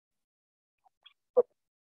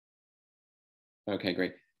Okay,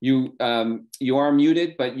 great. You are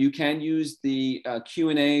muted, but you can use the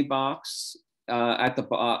Q&A box at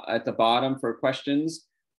the bottom for questions,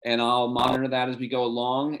 and I'll monitor that as we go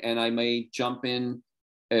along. And I may jump in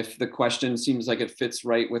if the question seems like it fits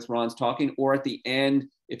right with Ron's talking, or at the end,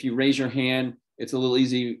 if you raise your hand, it's a little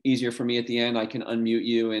easier for me at the end. I can unmute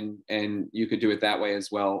you, and you could do it that way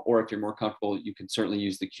as well. Or if you're more comfortable, you can certainly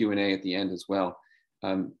use the Q&A at the end as well.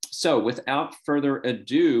 So without further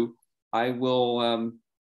ado, I will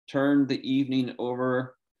turn the evening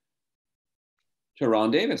over to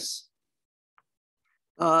Ron Davis.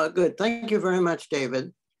 Good. Thank you very much,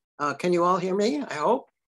 David. Can you all hear me, I hope?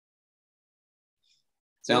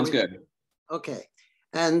 Sounds good. Okay.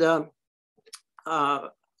 And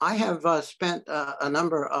I have spent a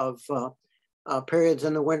number of periods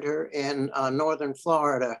in the winter in northern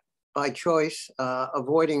Florida by choice,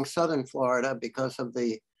 avoiding southern Florida because of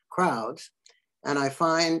the crowds. And I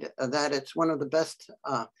find that it's one of the best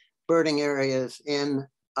birding areas in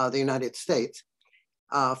the United States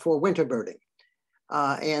for winter birding.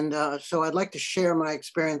 So I'd like to share my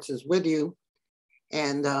experiences with you.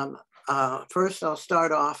 And first I'll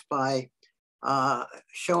start off by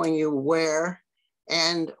showing you where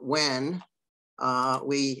and when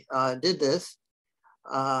we did this.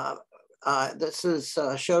 This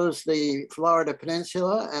shows the Florida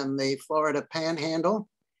Peninsula and the Florida Panhandle.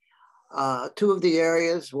 Two of the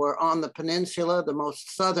areas were on the peninsula. The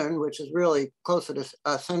most southern, which is really closer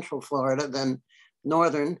to central Florida than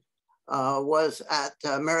northern, was at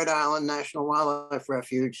Merritt Island National Wildlife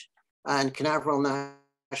Refuge and Canaveral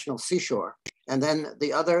National Seashore. And then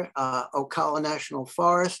the other, Ocala National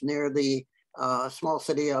Forest near the small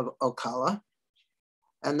city of Ocala.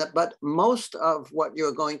 But most of what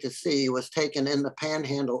you're going to see was taken in the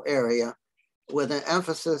Panhandle area with an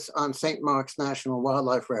emphasis on St. Mark's National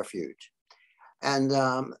Wildlife Refuge. And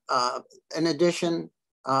in addition,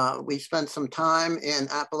 we spent some time in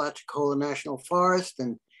Apalachicola National Forest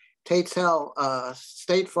and Tatesville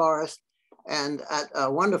State Forest, and at a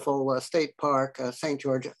wonderful state park, St.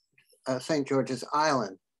 George's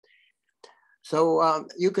Island. So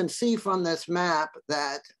you can see from this map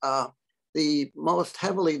that the most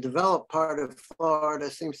heavily developed part of Florida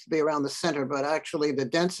seems to be around the center, but actually the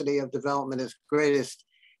density of development is greatest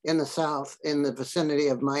in the south, in the vicinity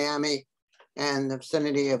of Miami and the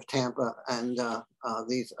vicinity of Tampa and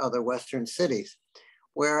these other Western cities.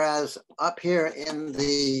 Whereas up here in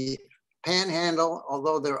the Panhandle,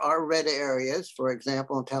 although there are red areas, for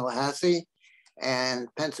example, in Tallahassee and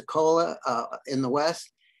Pensacola in the west,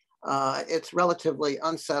 it's relatively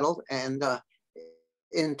unsettled, and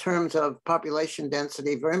in terms of population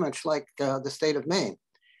density, very much like the state of Maine.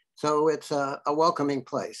 So it's a welcoming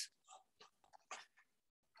place.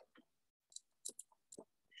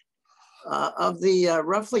 Of the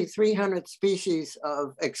roughly 300 species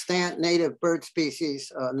of extant native bird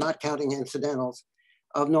species, not counting incidentals,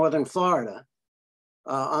 of northern Florida,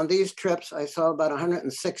 on these trips, I saw about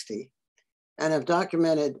 160 and have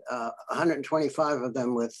documented 125 of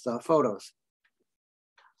them with photos.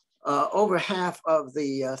 Over half of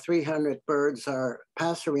the 300 birds are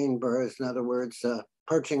passerine birds, in other words,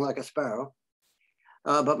 perching like a sparrow.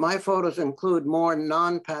 But my photos include more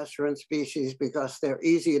non-passerine species because they're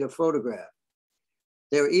easier to photograph.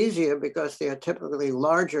 They're easier because they are typically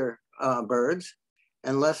larger birds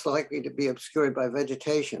and less likely to be obscured by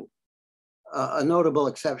vegetation. A notable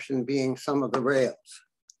exception being some of the rails.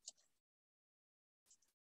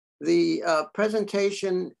 The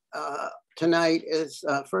presentation tonight is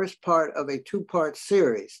first part of a two-part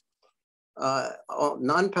series.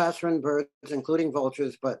 Non-passerine birds, including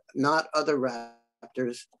vultures, but not other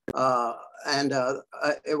raptors.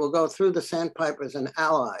 It will go through the sandpipers and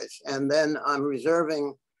allies. And then I'm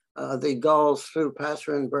reserving the gulls through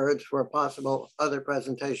passerine birds for a possible other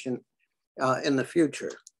presentation in the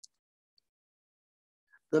future.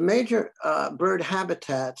 The major bird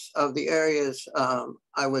habitats of the areas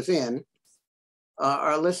I was in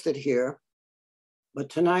are listed here. But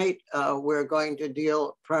tonight, we're going to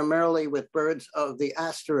deal primarily with birds of the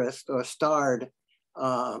asterisk or starred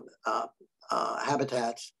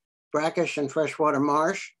habitats, brackish and freshwater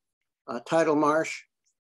marsh, tidal marsh,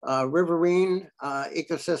 riverine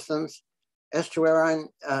ecosystems, estuarine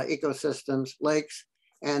ecosystems, lakes,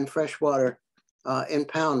 and freshwater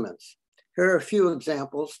impoundments. Here are a few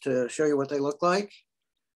examples to show you what they look like.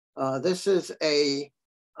 This is a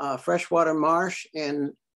freshwater marsh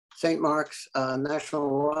in St. Mark's National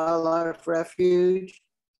Wildlife Refuge.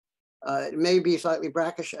 It may be slightly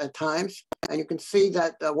brackish at times, and you can see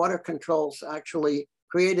that water controls actually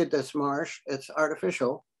created this marsh. It's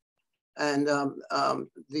artificial, and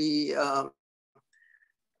the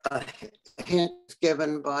hints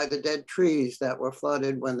given by the dead trees that were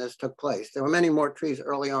flooded when this took place. There were many more trees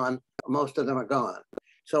early on. Most of them are gone.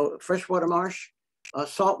 So freshwater marsh,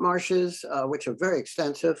 salt marshes, which are very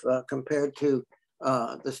extensive compared to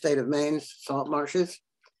the state of Maine's salt marshes.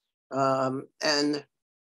 And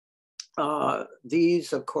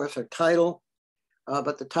these, of course, are tidal,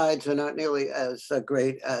 but the tides are not nearly as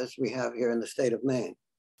great as we have here in the state of Maine.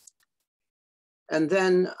 And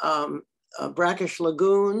then brackish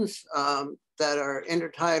lagoons that are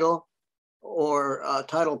intertidal or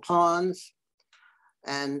tidal ponds.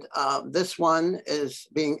 And this one is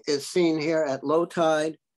seen here at low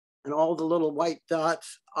tide, and all the little white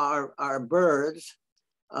dots are birds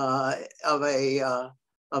of a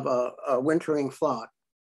wintering flock,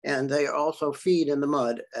 and they also feed in the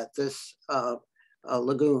mud at this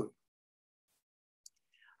lagoon.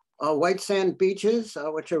 White sand beaches,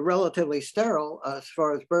 which are relatively sterile as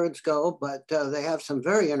far as birds go, but they have some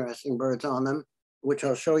very interesting birds on them, which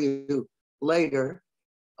I'll show you later.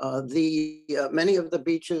 Many of the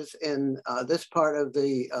beaches in this part of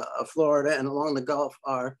the Florida and along the Gulf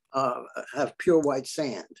have pure white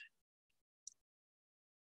sand.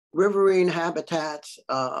 Riverine habitats,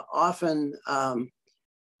 often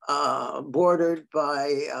bordered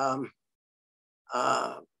by,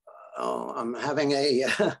 I'm having a,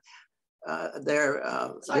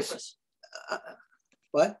 Cypress.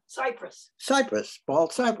 What? Cypress. Cypress,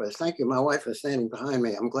 bald cypress. Thank you. My wife is standing behind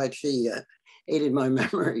me. I'm glad she aided my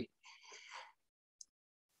memory.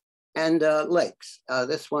 And lakes.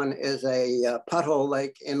 This one is a pothole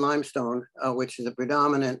lake in limestone, which is a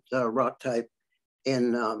predominant rock type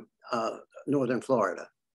in northern Florida.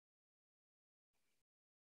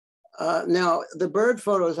 Now, the bird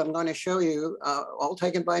photos I'm going to show you, all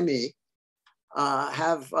taken by me,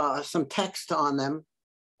 have some text on them,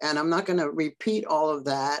 and I'm not going to repeat all of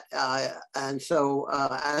that. And so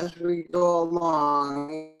as we go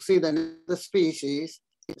along, see the species.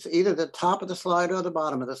 It's either the top of the slide or the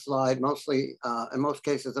bottom of the slide, mostly, in most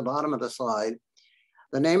cases, the bottom of the slide.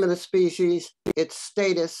 The name of the species, its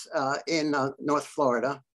status in North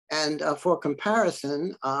Florida. And for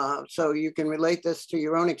comparison, so you can relate this to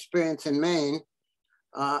your own experience in Maine,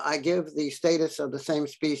 I give the status of the same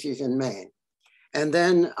species in Maine. And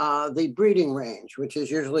then the breeding range, which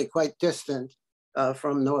is usually quite distant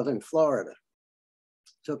from northern Florida.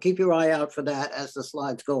 So keep your eye out for that as the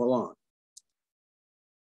slides go along.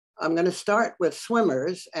 I'm going to start with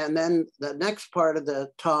swimmers, and then the next part of the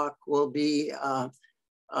talk will be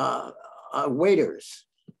waders.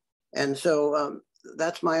 And so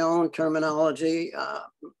that's my own terminology.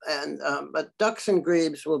 But ducks and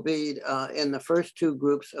grebes will be in the first two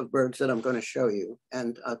groups of birds that I'm going to show you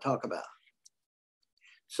and talk about.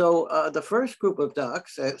 So the first group of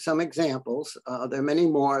ducks, some examples, there are many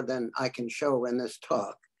more than I can show in this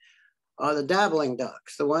talk, are the dabbling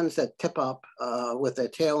ducks, the ones that tip up with their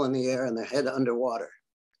tail in the air and their head underwater.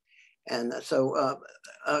 And so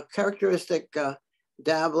characteristic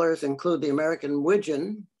dabblers include the American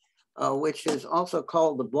widgeon, which is also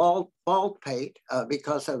called the bald pate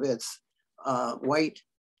because of its white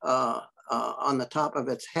on the top of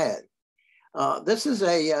its head. This is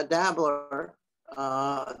a dabbler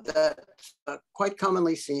that's quite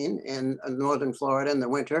commonly seen in northern Florida in the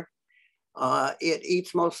winter. It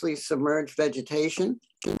eats mostly submerged vegetation,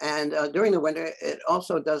 and during the winter, it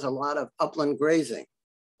also does a lot of upland grazing.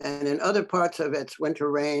 And in other parts of its winter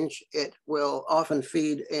range, it will often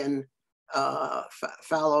feed in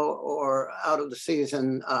fallow or out of the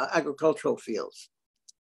season agricultural fields.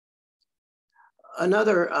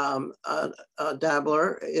 Another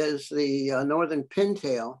dabbler is the northern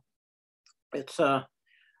pintail. It's a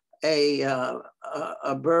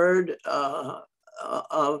bird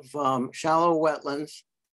of shallow wetlands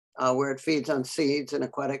where it feeds on seeds and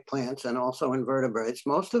aquatic plants and also invertebrates.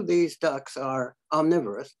 Most of these ducks are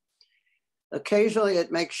omnivorous. Occasionally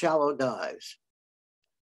it makes shallow dives.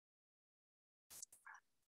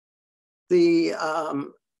 The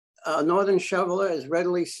northern shoveler is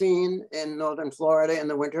readily seen in northern Florida in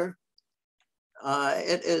the winter.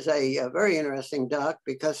 It is a very interesting duck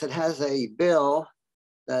because it has a bill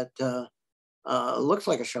that looks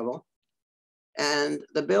like a shovel. And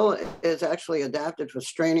the bill is actually adapted for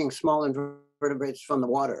straining small invertebrates from the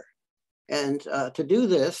water. And to do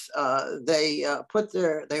this, they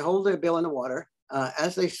hold their bill in the water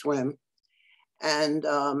as they swim. And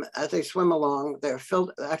as they swim along, they're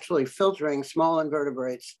actually filtering small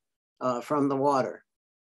invertebrates from the water.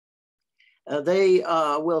 They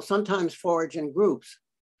will sometimes forage in groups,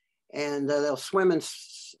 and they'll swim in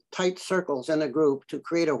tight circles in a group to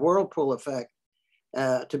create a whirlpool effect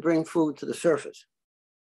to bring food to the surface.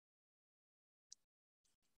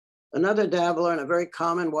 Another dabbler, and a very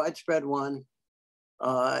common widespread one,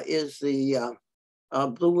 is the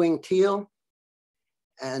blue-winged teal.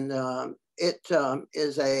 And it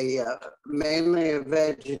is mainly a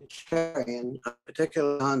vegetarian,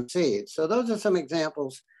 particularly on seeds. So those are some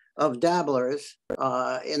examples of dabblers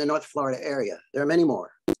in the North Florida area. There are many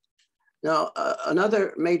more. Now,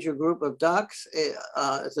 another major group of ducks is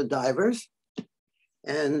the divers.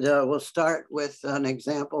 And we'll start with an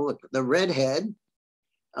example, the redhead.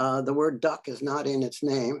 The word duck is not in its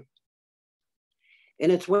name. In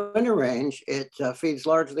its winter range, it feeds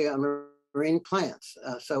largely on marine plants.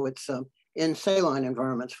 So it's in saline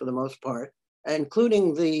environments for the most part,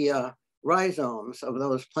 including the rhizomes of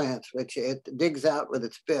those plants, which it digs out with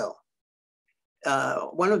its bill.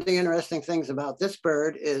 One of the interesting things about this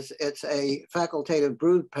bird is it's a facultative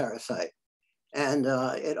brood parasite. And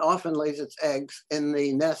it often lays its eggs in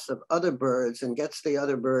the nests of other birds and gets the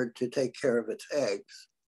other bird to take care of its eggs.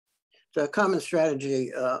 It's a common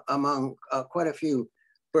strategy among quite a few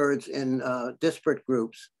birds in disparate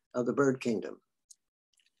groups of the bird kingdom.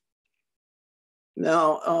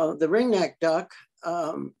 Now, the ringneck duck,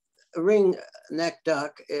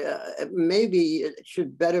 maybe it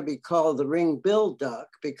should better be called the ring-billed duck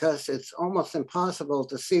because it's almost impossible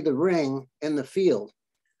to see the ring in the field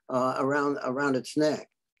around its neck.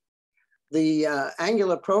 The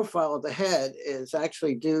angular profile of the head is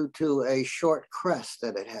actually due to a short crest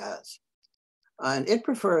that it has. And it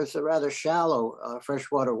prefers the rather shallow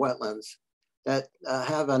freshwater wetlands that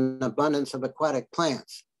have an abundance of aquatic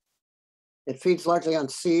plants. It feeds largely on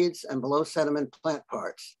seeds and below sediment plant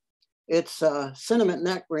parts. Its cinnamon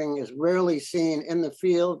neck ring is rarely seen in the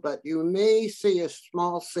field, but you may see a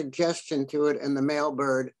small suggestion to it in the male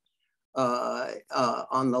bird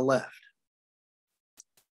on the left.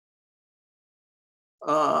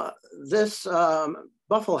 This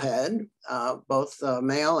bufflehead, both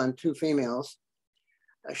male and two females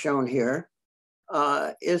shown here,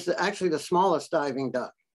 is actually the smallest diving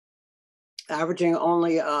duck, averaging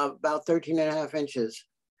only about 13.5 inches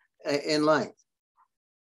in length.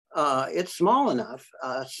 It's small enough,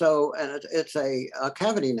 and it's a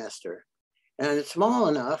cavity nester, and it's small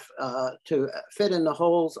enough to fit in the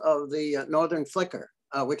holes of the northern flicker,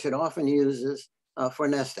 which it often uses for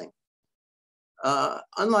nesting.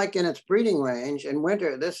 Unlike in its breeding range, in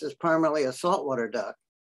winter, this is primarily a saltwater duck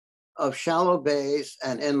of shallow bays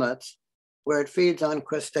and inlets where it feeds on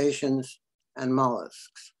crustaceans and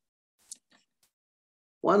mollusks.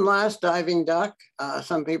 One last diving duck,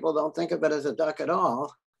 some people don't think of it as a duck at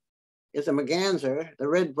all, is a merganser, the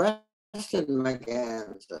red-breasted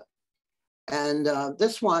merganser. And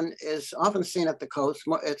this one is often seen at the coast.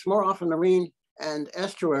 It's more often marine and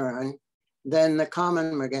estuarine than the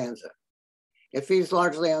common merganser. It feeds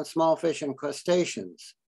largely on small fish and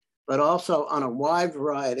crustaceans, but also on a wide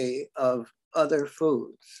variety of other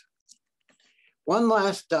foods. One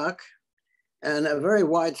last duck, and a very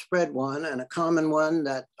widespread one, and a common one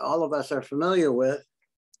that all of us are familiar with,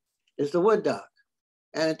 is the wood duck.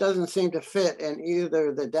 And it doesn't seem to fit in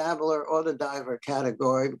either the dabbler or the diver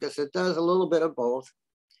category because it does a little bit of both.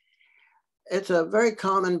 It's a very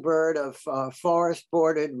common bird of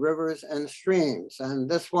forest-bordered rivers and streams. And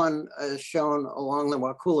this one is shown along the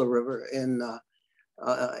Waukulla River in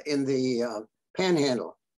the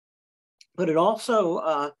Panhandle. But it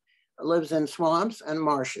also lives in swamps and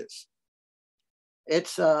marshes.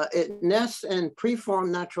 It nests in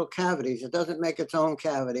preformed natural cavities. It doesn't make its own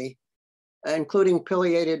cavity, including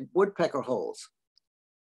pileated woodpecker holes.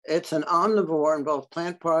 It's an omnivore in both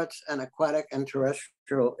plant parts and aquatic and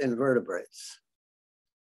terrestrial invertebrates.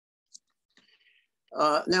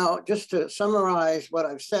 Now, just to summarize what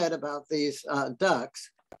I've said about these ducks,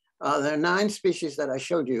 there are 9 species that I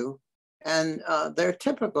showed you, and they're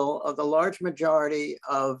typical of the large majority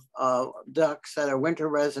of ducks that are winter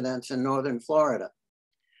residents in northern Florida.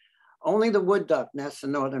 Only the wood duck nests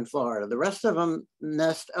in northern Florida. The rest of them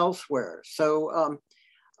nest elsewhere. So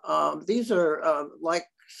these are like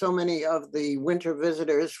so many of the winter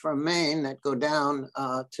visitors from Maine that go down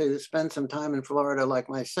to spend some time in Florida like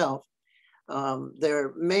myself.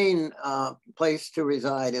 Their main place to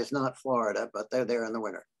reside is not Florida, but they're there in the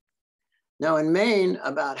winter. Now in Maine,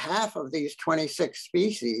 about half of these 26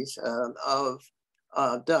 species of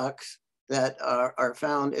ducks that are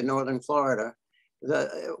found in northern Florida,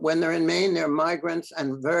 when they're in Maine, they're migrants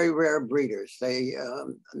and very rare breeders.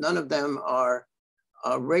 None of them are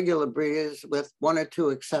regular breeders with 1 or 2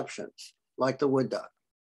 exceptions, like the wood duck.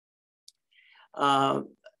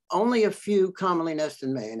 Only a few commonly nest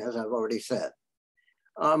in Maine, as I've already said.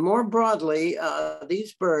 More broadly,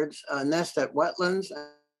 these birds nest at wetlands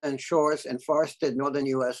and shores in forested northern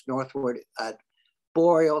US northward at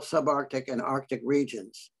boreal, subarctic, and Arctic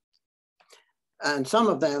regions, and some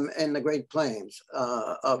of them in the Great Plains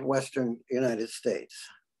of Western United States.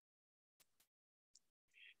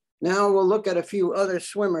 Now we'll look at a few other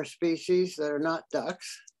swimmer species that are not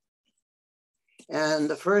ducks. And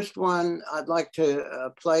the first one I'd like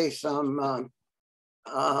to play some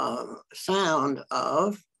sound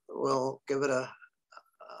of. We'll give it a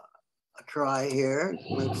try here.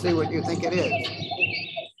 Let's see what you think it is.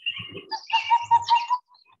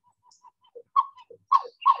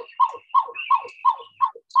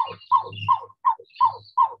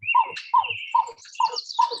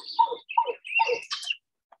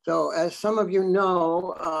 So as some of you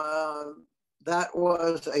know, that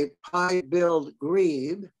was a pie-billed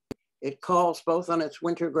grebe. It calls both on its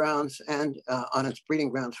winter grounds and on its breeding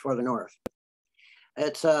grounds further north.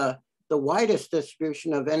 It's the widest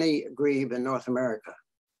distribution of any grebe in North America.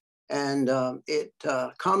 And it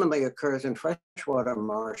commonly occurs in freshwater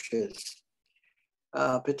marshes,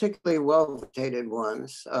 particularly well-vegetated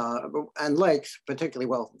ones, and lakes, particularly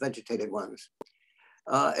well-vegetated ones.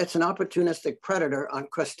 It's an opportunistic predator on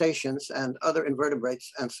crustaceans and other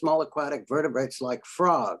invertebrates and small aquatic vertebrates like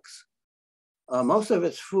frogs. Most of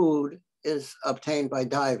its food is obtained by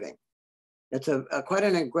diving. It's quite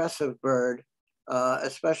an aggressive bird,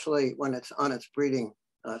 especially when it's on its breeding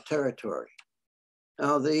territory.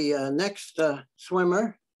 Now, the next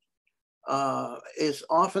swimmer is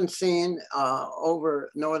often seen over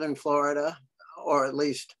northern Florida, or at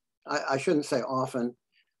least, I shouldn't say often,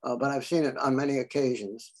 but I've seen it on many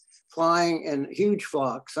occasions, flying in huge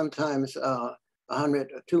flocks, sometimes 100,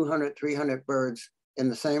 200, 300 birds in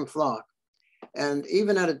the same flock. And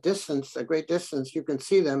even at a distance, a great distance, you can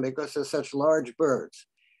see them because they're such large birds.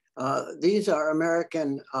 These are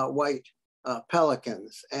American white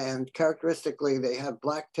pelicans, and characteristically, they have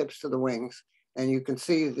black tips to the wings, and you can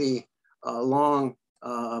see the long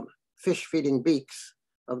fish-feeding beaks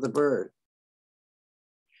of the bird.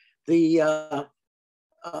 They're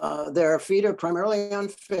a feeder primarily on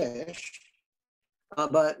fish,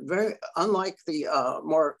 but very unlike the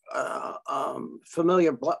more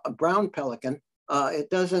familiar brown pelican, it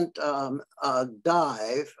doesn't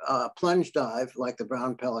plunge dive like the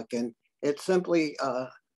brown pelican. It simply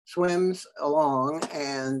swims along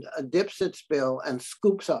and dips its bill and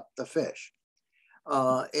scoops up the fish.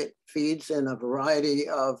 It feeds in a variety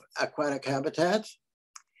of aquatic habitats,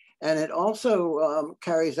 and it also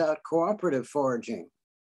carries out cooperative foraging.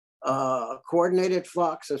 Coordinated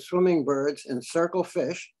flocks of swimming birds encircle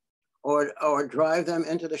fish or drive them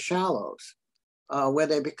into the shallows where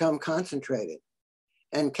they become concentrated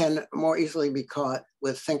and can more easily be caught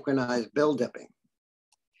with synchronized bill dipping.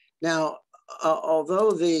 Now,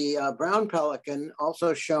 although the brown pelican,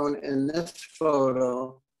 also shown in this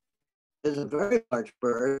photo, is a very large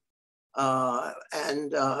bird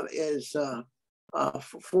and is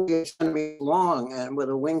 48 centimeters long and with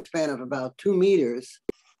a wingspan of about 2 meters,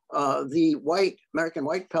 the American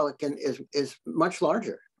white pelican is much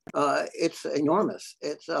larger. It's enormous.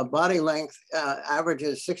 Its body length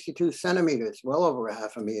averages 62 centimeters, well over a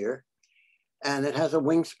half a meter, and it has a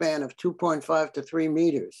wingspan of 2.5 to 3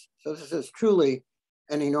 meters. So this is truly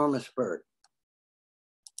an enormous bird.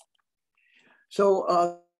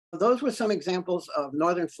 So those were some examples of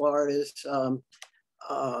northern Florida's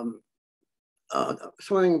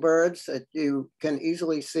swimming birds that you can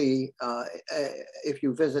easily see if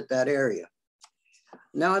you visit that area.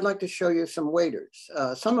 Now I'd like to show you some waders,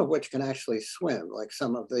 some of which can actually swim, like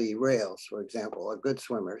some of the rails, for example, are good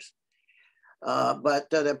swimmers. But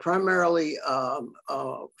they're primarily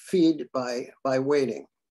feed by wading.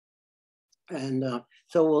 And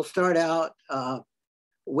so we'll start out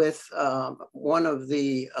with one of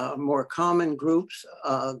the more common groups,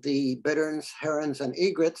 the bitterns, herons, and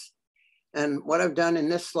egrets. And what I've done in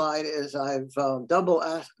this slide is I've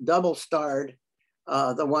double starred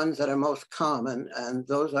the ones that are most common, and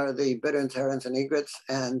those are the bitterns, herons, and egrets,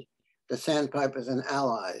 and the sandpipers and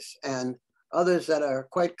allies. And others that are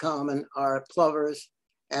quite common are plovers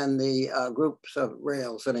and the groups of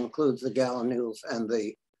rails that includes the gallinules and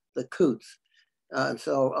the coots.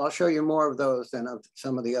 So I'll show you more of those than of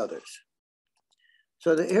some of the others.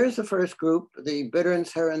 So here's the first group, the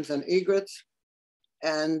bitterns, herons, and egrets.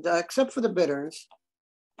 And except for the bitterns,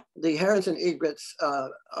 the herons and egrets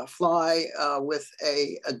fly with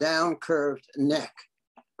a down curved neck,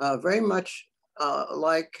 very much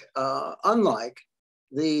unlike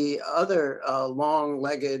the other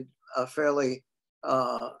long-legged, fairly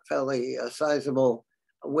sizable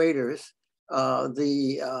waders,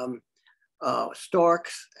 the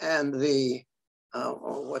storks and the,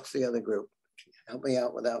 what's the other group? Help me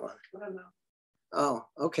out with that one. Oh,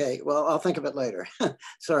 okay. Well, I'll think of it later.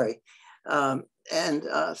 Sorry. So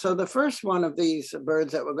the first one of these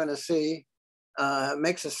birds that we're going to see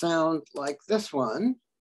makes a sound like this one.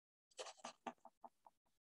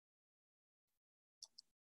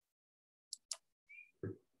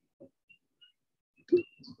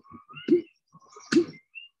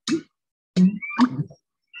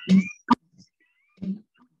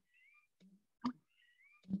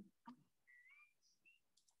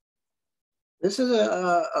 This is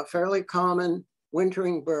a fairly common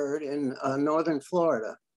wintering bird in northern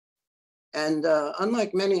Florida. And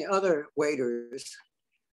unlike many other waders,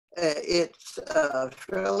 it's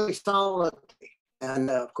fairly solitary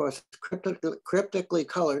and of course cryptically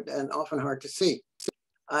colored and often hard to see.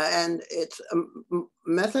 And its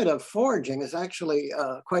method of foraging is actually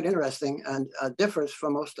quite interesting and differs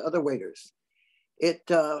from most other waders. It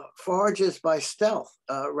forages by stealth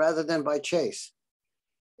rather than by chase.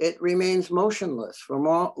 It remains motionless for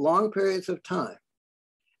long periods of time.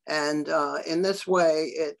 And in this way,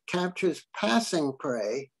 it captures passing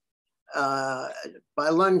prey by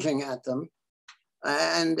lunging at them.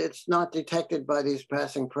 And it's not detected by these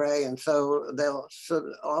passing prey. And so they'll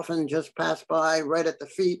often just pass by right at the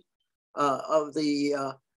feet of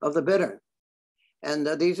the bittern. And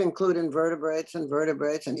these include invertebrates and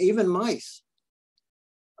vertebrates and even mice.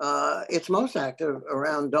 It's most active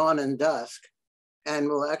around dawn and dusk and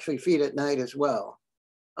will actually feed at night as well.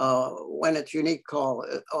 When its unique call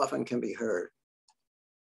often can be heard.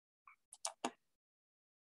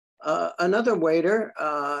 Another wader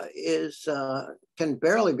can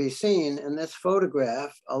barely be seen in this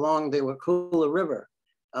photograph along the Wakula River.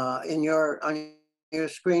 On your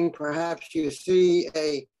screen, perhaps you see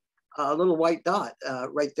a little white dot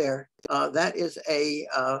right there. That is a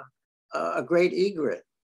great egret.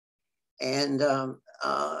 And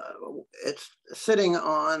it's sitting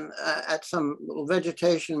on at some little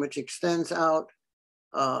vegetation which extends out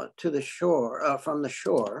to the shore, from the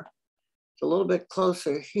shore. It's a little bit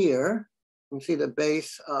closer here. You can see the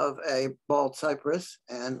base of a bald cypress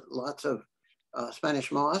and lots of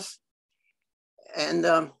Spanish moss.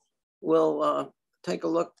 And we'll take a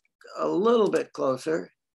look a little bit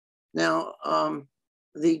closer. Now,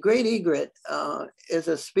 the great egret is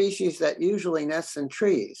a species that usually nests in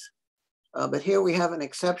trees. But here we have an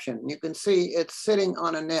exception. You can see it's sitting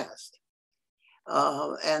on a nest.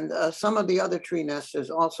 And some of the other tree nesters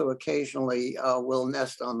also occasionally will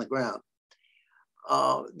nest on the ground.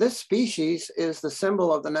 This species is the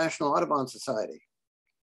symbol of the National Audubon Society.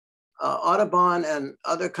 Audubon and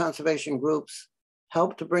other conservation groups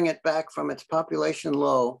helped to bring it back from its population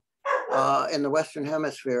low in the Western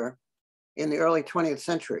Hemisphere in the early 20th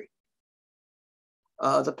century.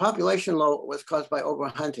 The population low was caused by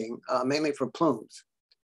overhunting, mainly for plumes.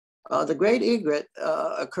 The great egret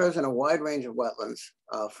occurs in a wide range of wetlands,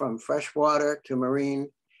 from freshwater to marine,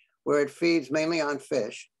 where it feeds mainly on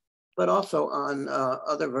fish, but also on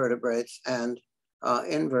other vertebrates and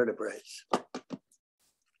invertebrates.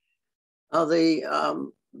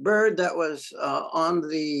 The bird that was on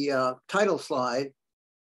the title slide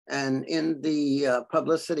and in the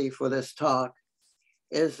publicity for this talk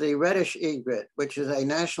is the reddish egret, which is a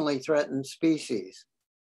nationally threatened species.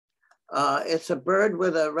 It's a bird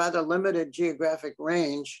with a rather limited geographic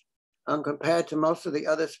range compared to most of the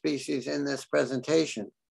other species in this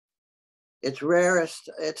presentation. It's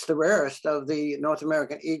the rarest of the North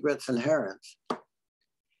American egrets and herons.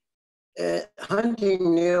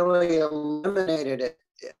 Hunting nearly eliminated it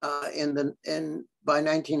by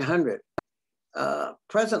 1900.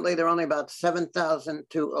 Presently, there are only about 7,000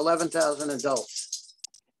 to 11,000 adults.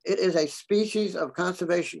 It is a species of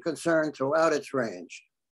conservation concern throughout its range.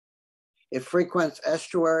 It frequents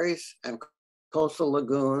estuaries and coastal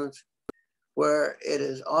lagoons, where it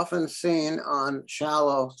is often seen on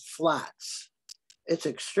shallow flats. It's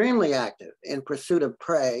extremely active in pursuit of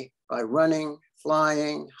prey by running,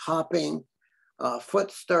 flying, hopping, foot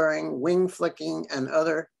stirring, wing flicking, and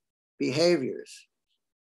other behaviors.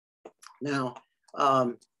 Now,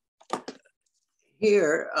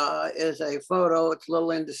 here is a photo, it's a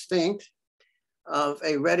little indistinct, of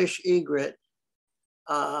a reddish egret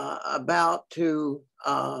about to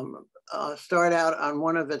start out on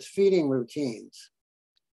one of its feeding routines.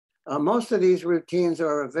 Most of these routines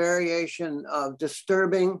are a variation of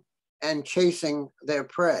disturbing and chasing their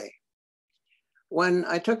prey. When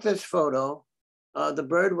I took this photo, the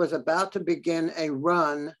bird was about to begin a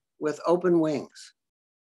run with open wings.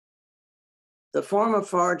 The form of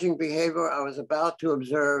foraging behavior I was about to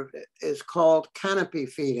observe is called canopy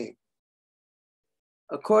feeding.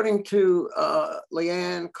 According to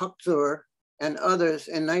Leanne Kochzur and others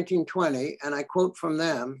in 1920, and I quote from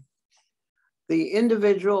them, The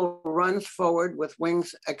individual runs forward with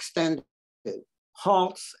wings extended,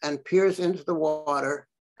 halts and peers into the water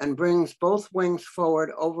and brings both wings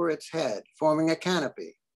forward over its head, forming a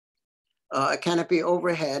canopy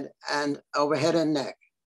overhead and neck.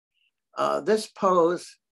 This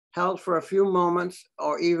pose, held for a few moments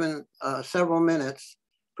or even several minutes,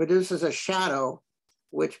 produces a shadow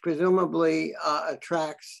which presumably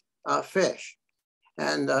attracts fish.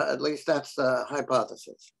 And at least that's the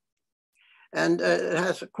hypothesis. And it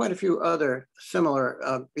has quite a few other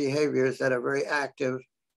similar behaviors that are very active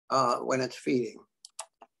when it's feeding.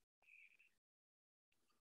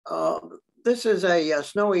 This is a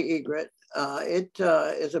snowy egret. It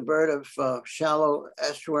is a bird of shallow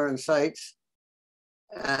estuarine sites.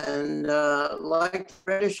 And like the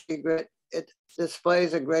reddish egret, it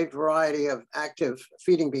displays a great variety of active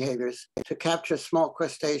feeding behaviors to capture small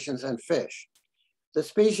crustaceans and fish. The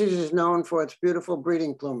species is known for its beautiful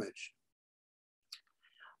breeding plumage,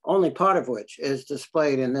 only part of which is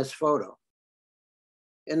displayed in this photo.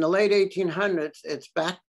 In the late 1800s, its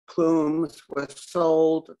back plumes were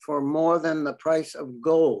sold for more than the price of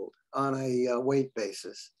gold on a weight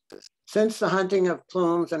basis. Since the hunting of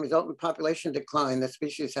plumes and resultant population decline, the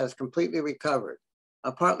species has completely recovered,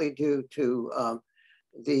 partly due to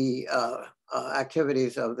the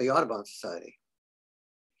activities of the Audubon Society.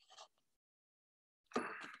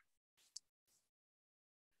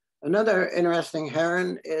 Another interesting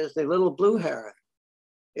heron is the little blue heron.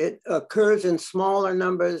 It occurs in smaller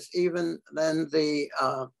numbers even than the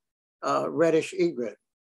reddish egret.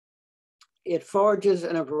 It forages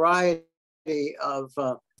in a variety of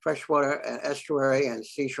freshwater and estuary and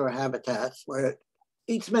seashore habitats where it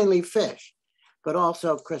eats mainly fish, but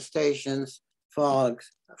also crustaceans,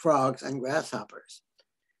 frogs, and grasshoppers.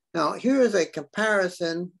 Now, here is a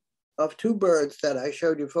comparison of two birds that I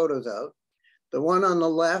showed you photos of. The one on the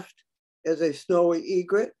left is a snowy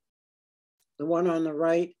egret. The one on the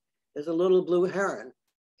right is a little blue heron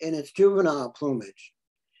in its juvenile plumage.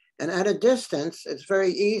 And at a distance, it's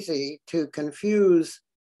very easy to confuse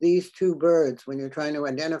these two birds when you're trying to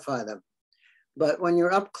identify them. But when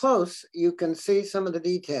you're up close, you can see some of the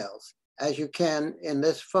details, as you can in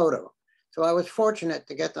this photo. So I was fortunate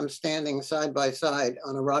to get them standing side by side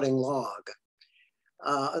on a rotting log.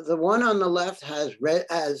 The one on the left has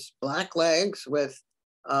black legs with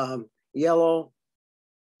yellow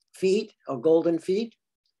feet, or golden feet,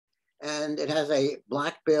 and it has a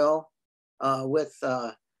black bill with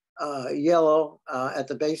yellow at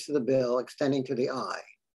the base of the bill extending to the eye.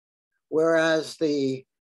 Whereas the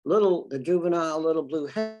juvenile little blue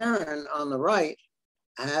heron on the right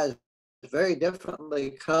has very differently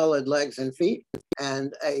colored legs and feet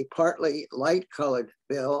and a partly light colored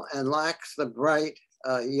bill and lacks the bright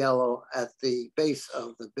yellow at the base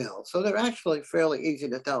of the bill. So they're actually fairly easy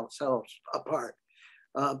to tell themselves apart,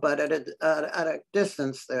 but at a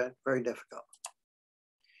distance, they're very difficult.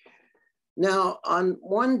 Now, on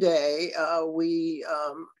one day, we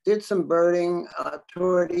did some birding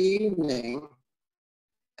toward evening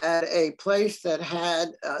at a place that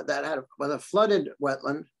had a flooded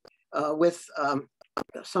wetland with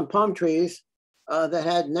some palm trees that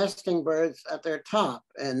had nesting birds at their top.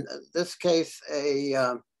 In this case,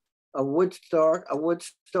 a wood stork,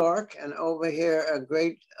 and over here a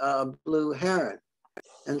great blue heron.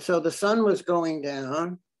 And so the sun was going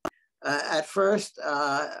down. At first,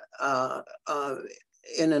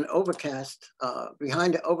 in an overcast,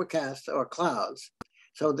 behind an overcast or clouds.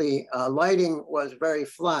 So the lighting was very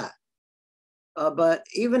flat. But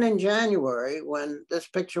even in January, when this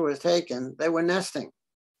picture was taken, they were nesting,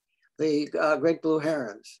 the great blue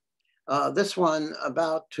herons. This one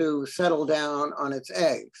about to settle down on its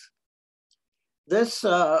eggs. This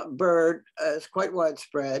bird is quite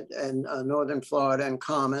widespread in northern Florida and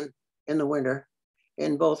common in the winter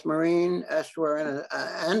in both marine, estuarine,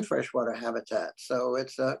 and freshwater habitats. So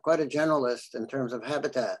it's quite a generalist in terms of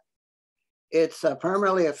habitat. It's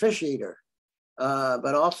primarily a fish eater,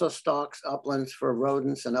 but also stalks uplands for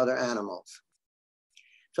rodents and other animals.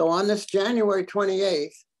 So on this January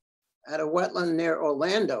 28th, at a wetland near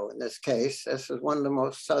Orlando, in this case, this is one of the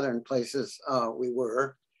most southern places we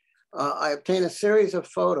were, I obtained a series of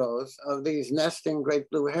photos of these nesting great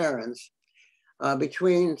blue herons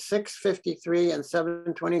between 6:53 and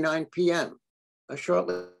 7:29 p.m.,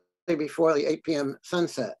 shortly before the 8 p.m.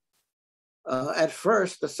 sunset. At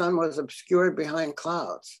first, the sun was obscured behind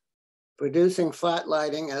clouds, producing flat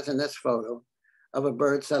lighting, as in this photo, of a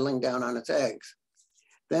bird settling down on its eggs.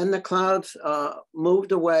 Then the clouds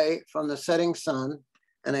moved away from the setting sun,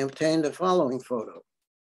 and I obtained the following photo.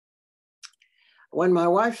 When my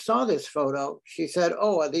wife saw this photo, she said,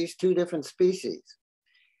 "Oh, are these two different species?"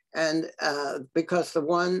 And because the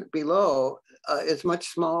one below is much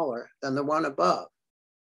smaller than the one above.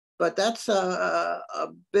 But that's a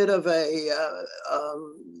bit of a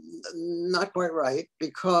not quite right,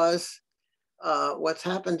 because what's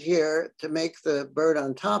happened here to make the bird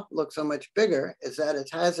on top look so much bigger is that it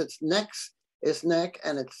has its neck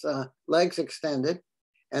and its legs extended,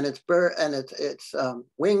 and its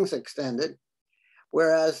wings extended,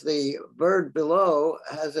 whereas the bird below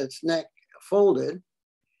has its neck folded,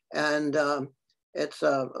 and it's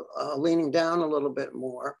leaning down a little bit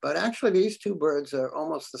more. But actually, these two birds are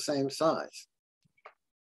almost the same size.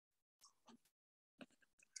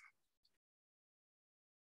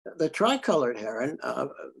 The tricolored heron, a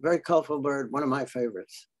very colorful bird, one of my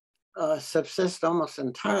favorites, subsists almost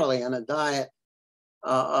entirely on a diet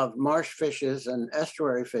of marsh fishes and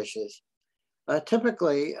estuary fishes.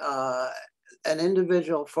 Typically, an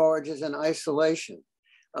individual forages in isolation.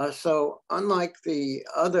 So unlike the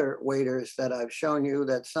other waders that I've shown you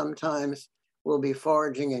that sometimes will be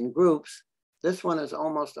foraging in groups, this one is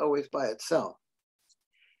almost always by itself.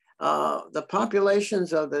 The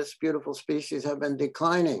populations of this beautiful species have been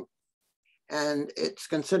declining, and it's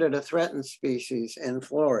considered a threatened species in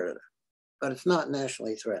Florida, but it's not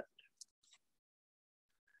nationally threatened.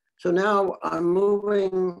 So now I'm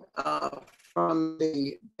moving from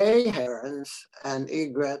the day herons and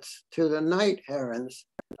egrets to the night herons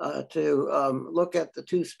to look at the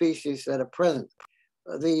two species that are present.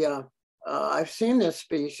 I've seen this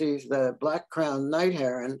species, the black-crowned night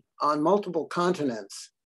heron, on multiple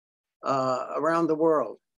continents around the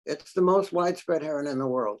world. It's the most widespread heron in the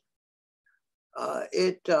world.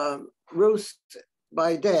 It roosts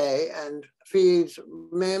by day and feeds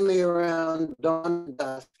mainly around dawn and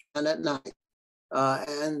dusk and at night,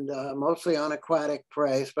 and mostly on aquatic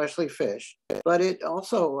prey, especially fish. But it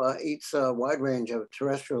also eats a wide range of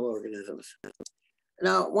terrestrial organisms.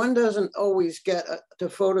 Now, one doesn't always get to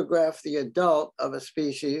photograph the adult of a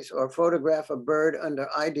species or photograph a bird under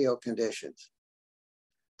ideal conditions.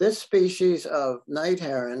 This species of night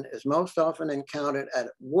heron is most often encountered at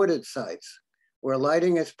wooded sites where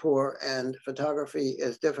lighting is poor and photography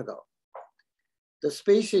is difficult. The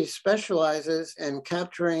species specializes in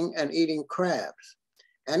capturing and eating crabs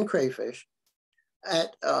and crayfish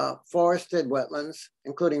at forested wetlands,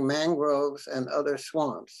 including mangroves and other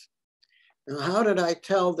swamps. Now, how did I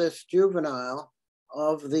tell this juvenile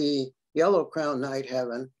of the yellow-crowned night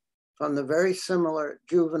heron from the very similar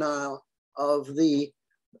juvenile of the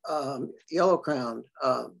yellow-crowned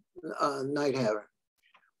night heron?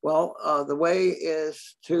 Well, the way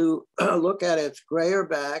is to look at its grayer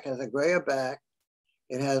back. As a grayer back,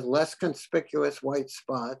 it has less conspicuous white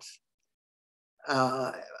spots.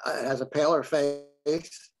 It has a paler face. It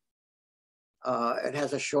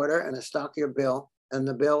has a shorter and a stockier bill, and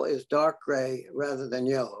the bill is dark gray rather than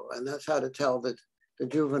yellow. And that's how to tell the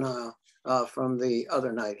juvenile from the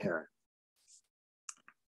other night heron.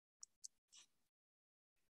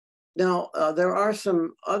 Now, there are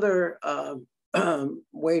some other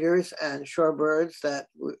waders and shorebirds that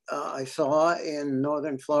I saw in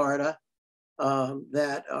northern Florida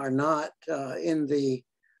that are not in the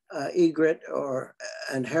egret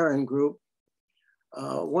and heron group.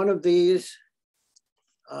 One of these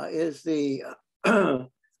is the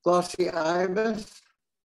glossy ibis.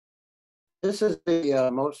 This is the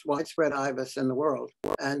most widespread ibis in the world,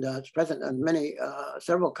 and it's present on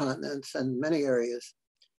several continents and many areas.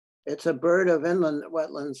 It's a bird of inland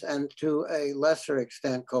wetlands and to a lesser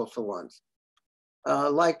extent coastal ones.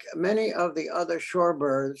 Like many of the other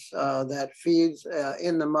shorebirds that feeds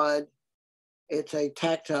in the mud, it's a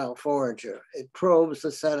tactile forager. It probes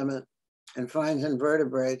the sediment and finds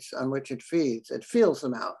invertebrates on which it feeds. It feels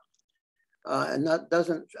them out and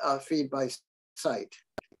doesn't feed by sight.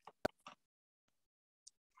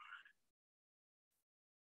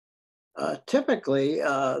 Typically,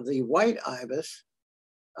 the white ibis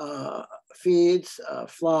feeds,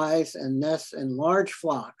 flies, and nests in large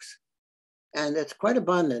flocks. And it's quite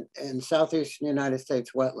abundant in southeastern United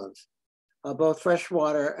States wetlands, both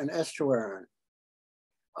freshwater and estuarine.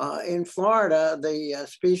 In Florida, the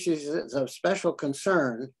species is of special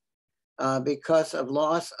concern because of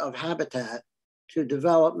loss of habitat to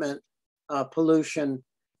development, pollution,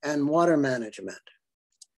 and water management.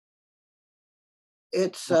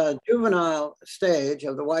 Its juvenile stage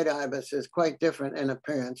of the white ibis is quite different in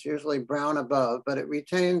appearance, usually brown above, but it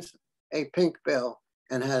retains a pink bill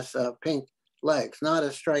and has pink legs, not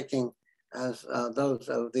as striking as those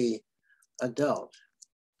of the adult.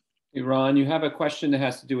 Hey, Ron, you have a question that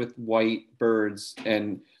has to do with white birds,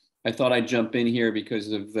 and I thought I'd jump in here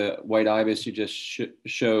because of the white ibis you just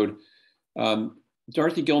showed.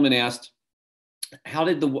 Dorothy Gilman asked, how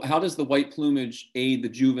does the white plumage aid the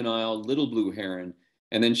juvenile little blue heron?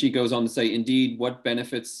 And then she goes on to say, indeed, what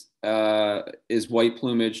benefits is white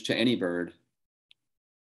plumage to any bird?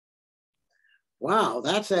 Wow,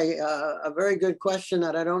 that's a very good question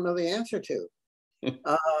that I don't know the answer to.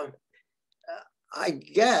 I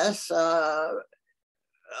guess it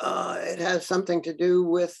has something to do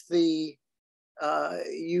with the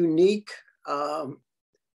unique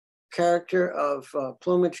character of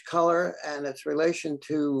plumage color and its relation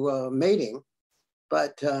to mating,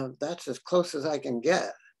 but that's as close as I can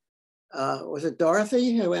get. Was it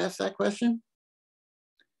Dorothy who asked that question?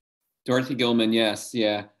 Dorothy Gilman, yes,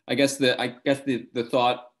 yeah. I guess the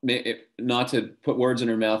thought, not to put words in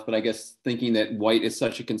her mouth, but I guess thinking that white is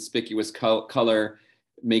such a conspicuous color,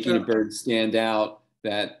 making Sure. a bird stand out,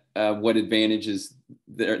 that what advantages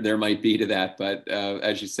there might be to that. But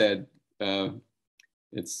as you said,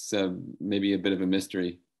 it's maybe a bit of a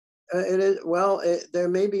mystery. It is, well, there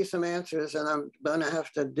may be some answers, and I'm going to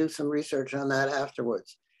have to do some research on that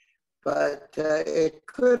afterwards. But it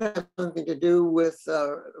could have something to do with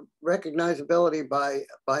recognizability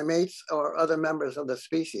by mates or other members of the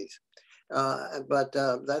species. But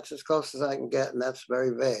that's as close as I can get, and that's very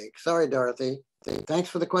vague. Sorry, Dorothy. Thanks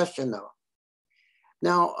for the question, though.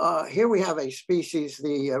 Now, here we have a species,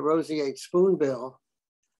 the roseate spoonbill,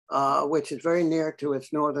 which is very near to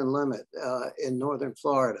its northern limit in northern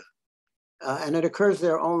Florida. And it occurs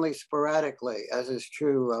there only sporadically, as is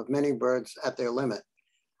true of many birds at their limit.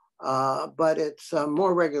 But it's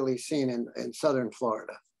more regularly seen in southern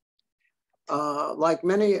Florida. Like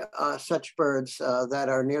many such birds that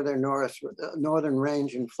are near their northern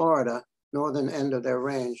range in Florida, northern end of their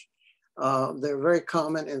range, they're very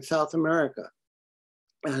common in South America.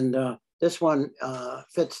 And this one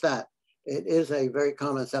fits that. It is a very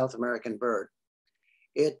common South American bird.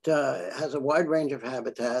 It has a wide range of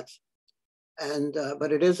habitats, and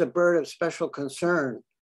but it is a bird of special concern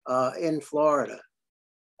in Florida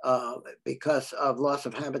because of loss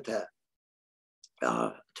of habitat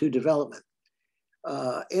to development.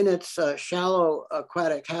 In its shallow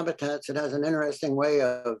aquatic habitats, it has an interesting way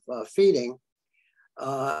of feeding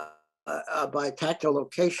by tactile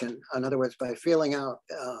location, in other words, by feeling out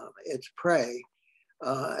its prey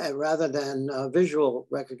rather than visual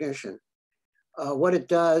recognition. What it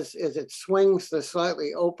does is it swings the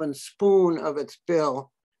slightly open spoon of its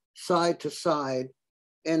bill side to side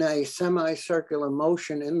in a semicircular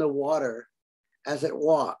motion in the water as it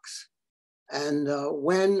walks. And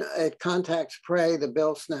when it contacts prey, the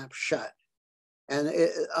bill snaps shut, and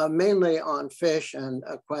mainly on fish and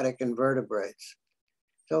aquatic invertebrates.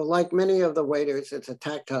 So like many of the waders, it's a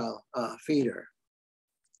tactile feeder.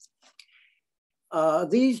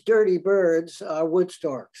 These dirty birds are wood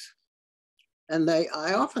storks. And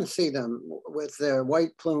I often see them with their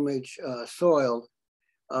white plumage soiled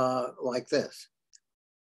like this.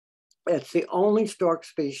 It's the only stork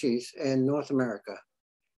species in North America.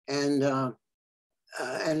 And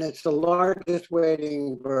it's the largest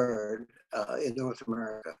wading bird in North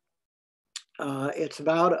America. It's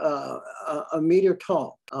about a meter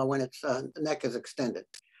tall when its neck is extended.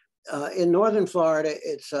 In northern Florida,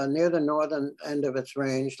 it's near the northern end of its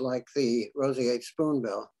range, like the roseate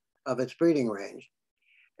spoonbill of its breeding range.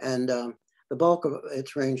 And the bulk of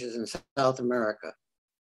its range is in South America.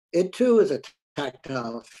 It too is a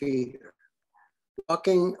tactile feeder,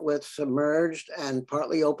 walking with submerged and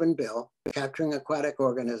partly open bill, capturing aquatic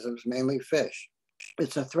organisms, mainly fish.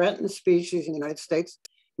 It's a threatened species in the United States,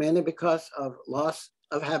 mainly because of loss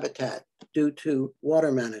of habitat due to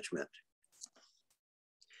water management.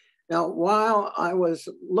 Now, while I was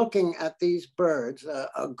looking at these birds,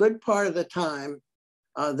 a good part of the time,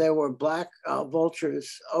 there were black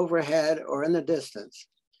vultures overhead or in the distance.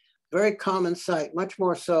 Very common sight, much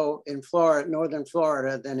more so in Florida, northern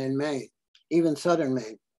Florida than in Maine, even southern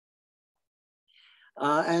Maine.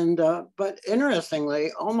 But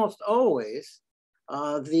interestingly, almost always,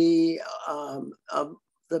 the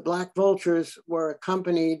black vultures were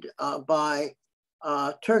accompanied by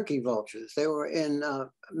turkey vultures. They were in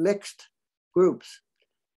mixed groups.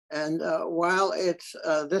 And while it's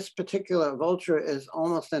this particular vulture is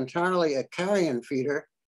almost entirely a carrion feeder,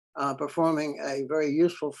 performing a very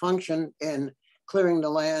useful function in clearing the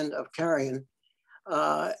land of carrion,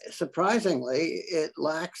 surprisingly, it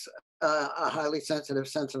lacks a highly sensitive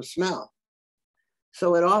sense of smell.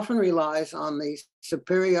 So it often relies on the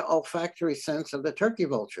superior olfactory sense of the turkey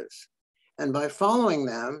vultures. And by following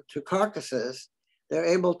them to carcasses, they're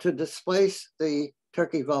able to displace the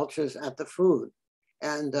turkey vultures at the food.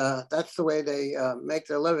 And that's the way they make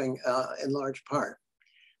their living in large part.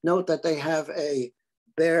 Note that they have a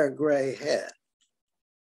bare gray head.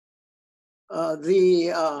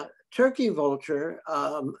 The turkey vulture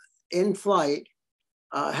in flight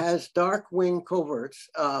has dark wing coverts,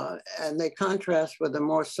 and they contrast with the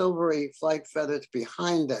more silvery flight feathers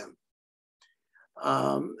behind them,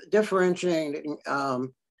 differentiating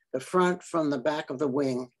the front from the back of the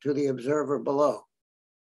wing to the observer below.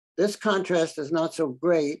 This contrast is not so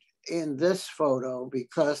great in this photo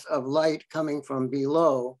because of light coming from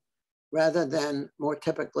below rather than more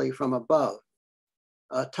typically from above.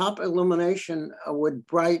 Top illumination would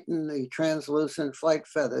brighten the translucent flight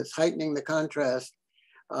feathers, heightening the contrast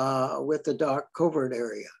with the dark covert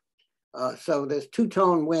area. So this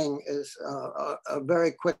two-tone wing is a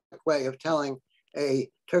very quick way of telling a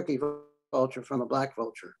turkey vulture from a black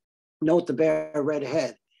vulture. Note the bare red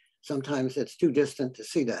head. Sometimes it's too distant to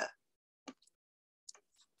see that.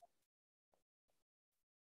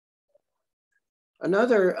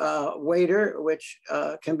 Another wader, which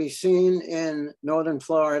can be seen in northern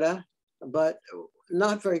Florida, but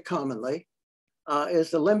not very commonly,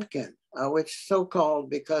 is the limpkin, which is so called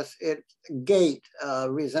because its gait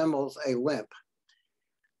resembles a limp.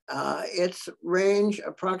 Its range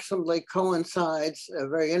approximately coincides,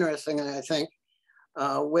 very interesting, I think,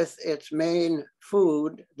 with its main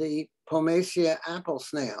food, the Pomacia apple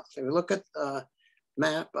snail. So if you look at the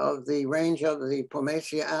map of the range of the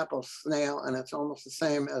Pomacia apple snail, and it's almost the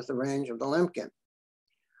same as the range of the limpkin.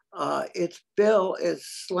 Its bill is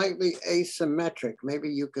slightly asymmetric. Maybe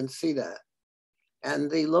you can see that. And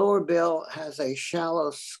the lower bill has a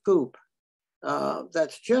shallow scoop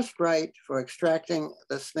that's just right for extracting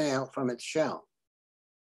the snail from its shell.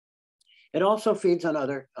 It also feeds on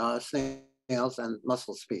other snails and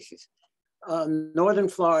mussel species. Northern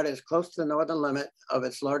Florida is close to the northern limit of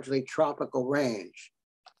its largely tropical range.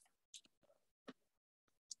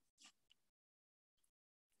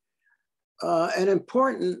 An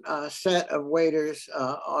important set of waders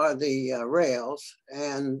are the rails,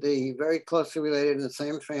 and the very closely related in the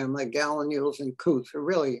same family, gallinules and coots are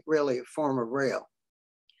really a form of rail.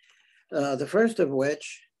 The first of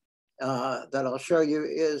which that I'll show you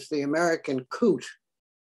is the American coot.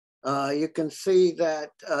 You can see that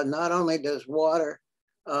not only does water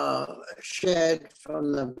shed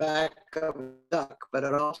from the back of the duck, but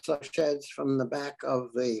it also sheds from the back of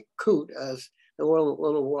the coot, as the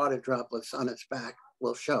little water droplets on its back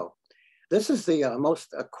will show. This is the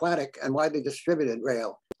most aquatic and widely distributed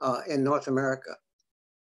rail in North America.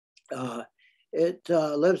 It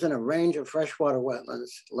lives in a range of freshwater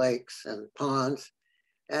wetlands, lakes, and ponds,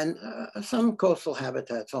 and some coastal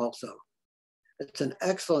habitats also. It's an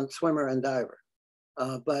excellent swimmer and diver,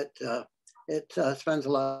 but it spends a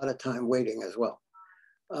lot of time wading as well.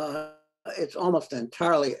 It's almost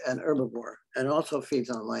entirely an herbivore and also feeds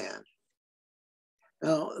on land.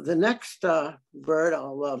 Now, the next bird,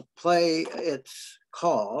 I'll play its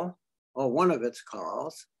call, or one of its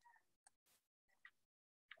calls,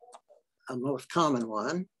 a most common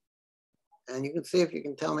one, and you can see if you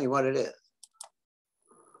can tell me what it is.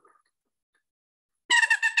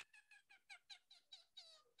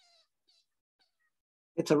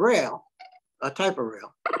 It's a rail, a type of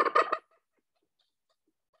rail.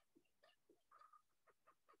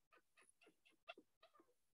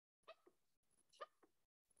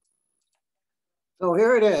 So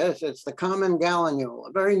here it is. It's the common gallinule,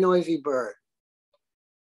 a very noisy bird.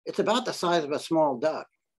 It's about the size of a small duck.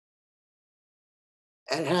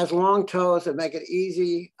 And it has long toes that make it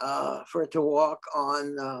easy for it to walk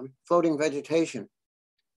on floating vegetation.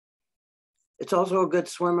 It's also a good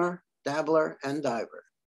swimmer, dabbler, and diver,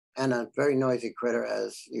 and a very noisy critter,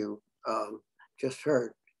 as you just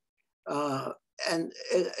heard. And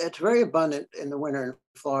it's very abundant in the winter in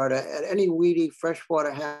Florida at any weedy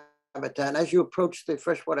freshwater habitat. And as you approach the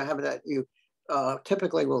freshwater habitat, you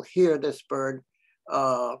typically will hear this bird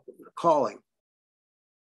calling.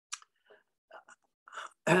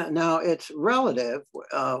 Now, its relative,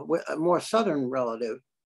 a more southern relative,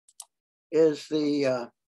 is the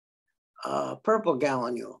purple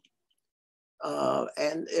gallinule.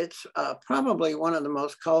 And it's probably one of the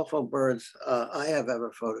most colorful birds I have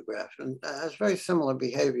ever photographed, and has very similar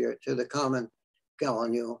behavior to the common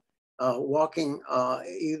gallinule, walking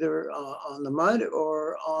either on the mud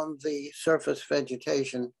or on the surface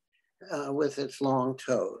vegetation with its long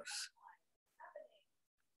toes.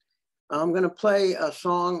 I'm going to play a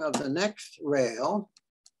song of the next rail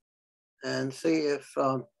and see if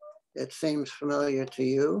it seems familiar to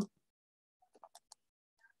you.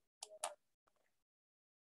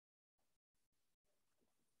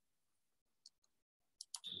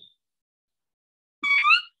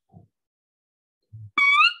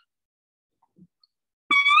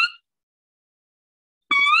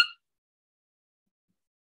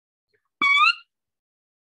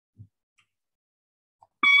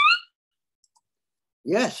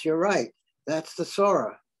 Yes, you're right. That's the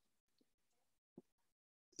Sora.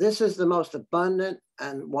 This is the most abundant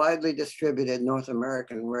and widely distributed North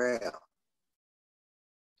American rail.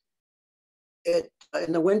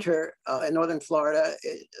 In the winter in northern Florida,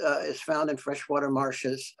 it is found in freshwater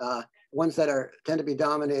marshes, ones that tend to be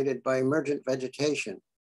dominated by emergent vegetation.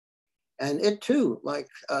 And it too, like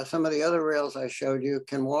some of the other rails I showed you,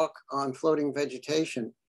 can walk on floating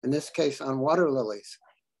vegetation, in this case on water lilies.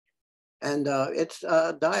 And its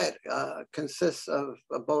diet consists of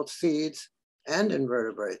both seeds and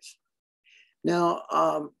invertebrates. Now,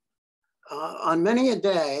 on many a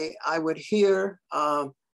day, I would hear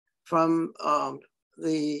from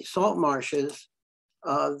the salt marshes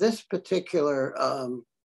this particular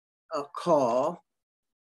call.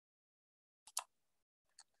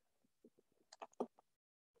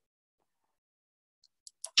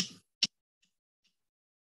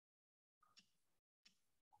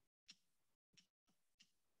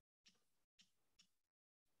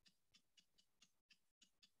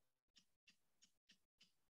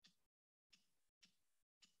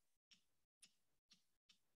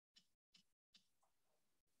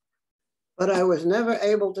 But I was never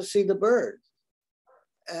able to see the bird.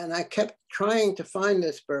 And I kept trying to find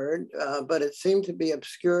this bird, but it seemed to be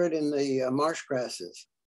obscured in the marsh grasses.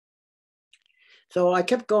 So I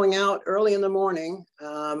kept going out early in the morning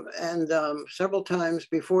and several times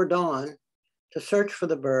before dawn to search for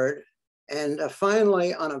the bird. And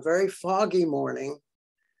finally, on a very foggy morning,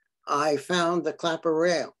 I found the clapper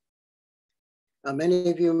rail. Many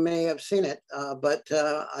of you may have seen it, but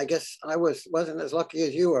I guess I wasn't as lucky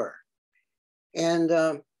as you were. And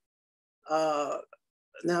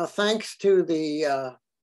now, thanks to the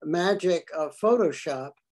magic of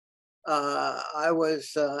Photoshop, I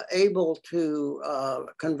was able to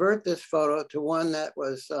convert this photo to one that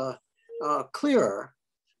was clearer.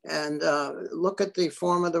 And look at the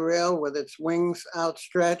form of the rail with its wings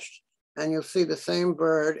outstretched, and you'll see the same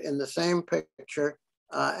bird in the same picture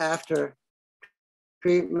after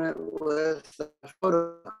treatment with the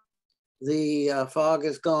photo. The fog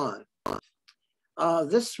is gone.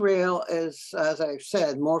 This rail is, as I've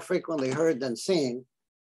said, more frequently heard than seen.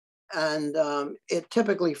 And it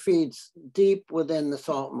typically feeds deep within the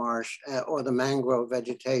salt marsh or the mangrove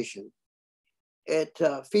vegetation. It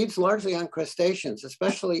feeds largely on crustaceans,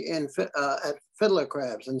 especially at fiddler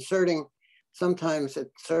crabs, sometimes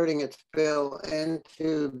inserting its bill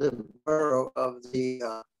into the burrow of the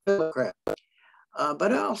fiddler crab,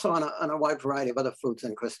 but also on a wide variety of other foods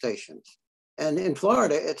and crustaceans. And in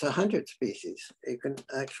Florida, it's a hunted species. You can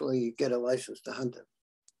actually get a license to hunt it.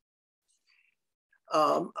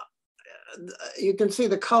 You can see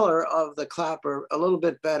the color of the clapper a little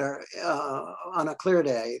bit better on a clear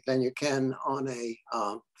day than you can on a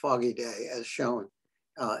foggy day, as shown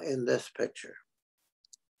in this picture.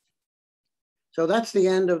 So that's the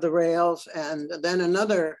end of the rails. And then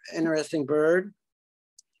another interesting bird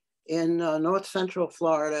in north central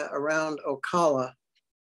Florida around Ocala.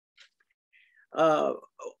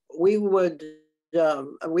 We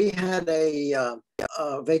had a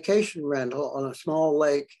vacation rental on a small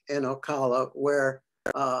lake in Ocala where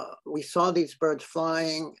we saw these birds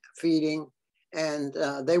flying, feeding, and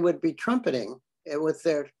they would be trumpeting with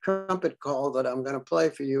their trumpet call that I'm going to play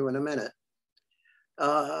for you in a minute.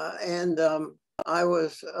 I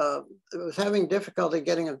was having difficulty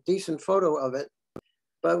getting a decent photo of it.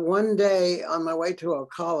 But one day on my way to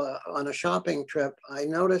Ocala on a shopping trip, I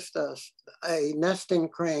noticed a nesting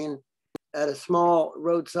crane at a small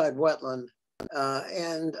roadside wetland.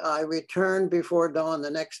 And I returned before dawn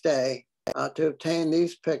the next day to obtain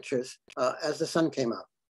these pictures as the sun came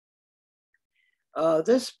up.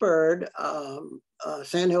 This bird,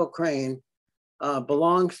 sandhill crane,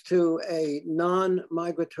 belongs to a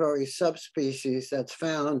non-migratory subspecies that's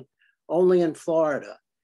found only in Florida.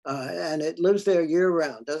 And it lives there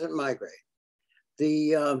year-round, doesn't migrate.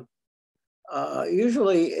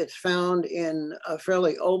 Usually it's found in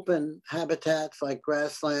fairly open habitats like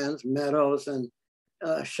grasslands, meadows, and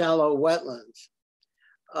shallow wetlands.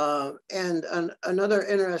 Another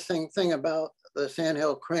interesting thing about the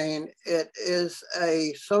sandhill crane, it is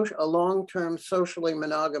a long-term socially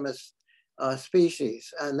monogamous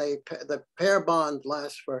species, and the pair bond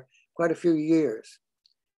lasts for quite a few years.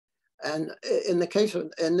 And in the case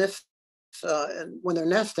of, when they're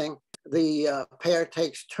nesting, the pair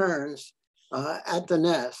takes turns at the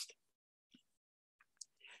nest.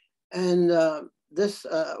 And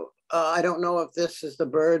I don't know if this is the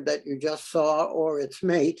bird that you just saw or its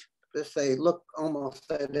mate, because they look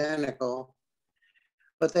almost identical,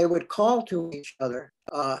 but they would call to each other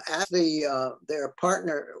as their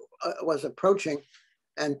partner was approaching.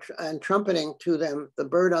 and trumpeting to them. The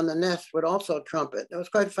bird on the nest would also trumpet. It was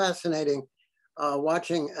quite fascinating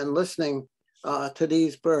watching and listening to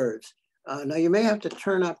these birds. Now you may have to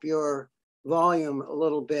turn up your volume a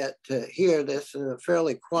little bit to hear this. Is a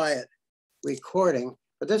fairly quiet recording,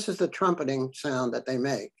 but this is the trumpeting sound that they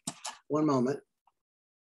make. One moment.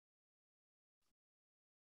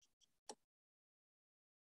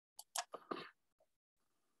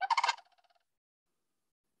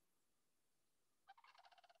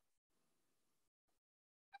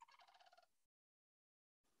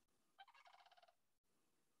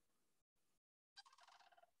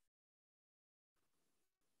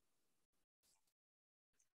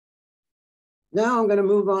 Now I'm going to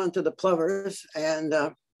move on to the plovers, and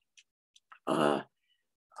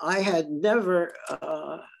I had never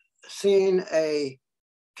seen a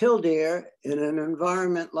killdeer in an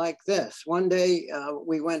environment like this. One day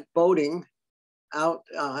we went boating out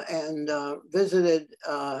and visited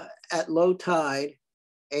at low tide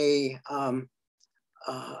an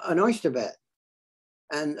oyster bed.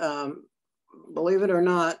 And believe it or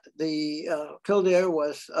not, the killdeer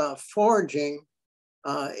was foraging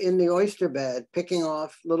in the oyster bed, picking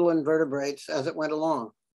off little invertebrates as it went along.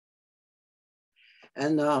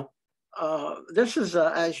 And this is,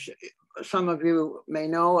 as some of you may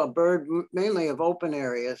know, a bird mainly of open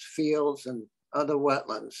areas, fields and other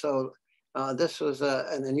wetlands. So this was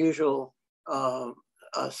an unusual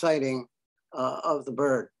sighting of the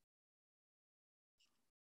bird.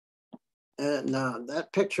 And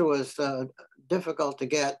that picture was difficult to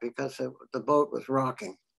get because the boat was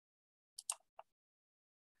rocking.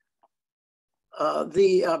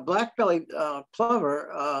 The black-bellied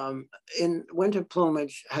plover in winter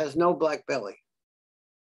plumage has no black belly.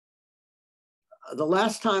 The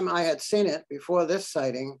last time I had seen it before this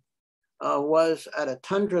sighting was at a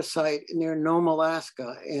tundra site near Nome,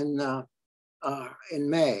 Alaska in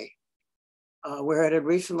May, where it had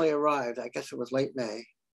recently arrived. I guess it was late May.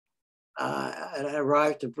 It had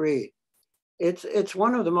arrived to breed. It's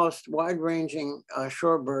one of the most wide-ranging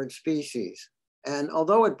shorebird species. And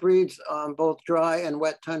although it breeds on both dry and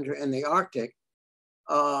wet tundra in the Arctic,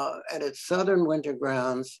 at its southern winter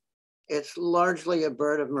grounds, it's largely a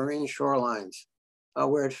bird of marine shorelines,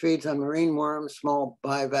 where it feeds on marine worms, small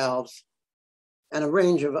bivalves, and a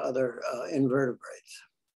range of other invertebrates.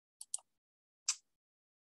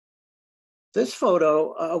 This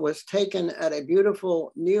photo was taken at a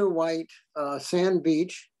beautiful near white sand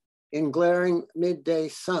beach in glaring midday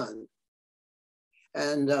sun.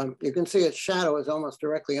 And you can see its shadow is almost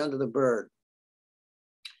directly under the bird.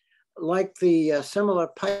 Like the similar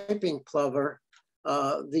piping plover,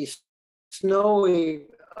 the snowy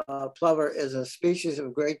plover is a species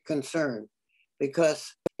of great concern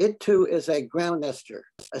because it too is a ground nester,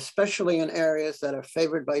 especially in areas that are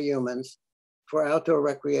favored by humans for outdoor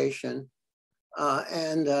recreation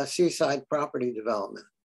and seaside property development.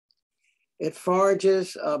 It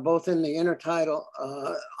forages both in the intertidal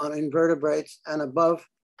on invertebrates and above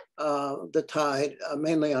the tide,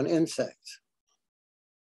 mainly on insects.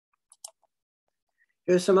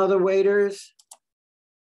 Here's some other waders.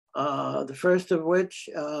 The first of which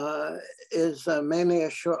is mainly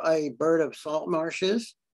a bird of salt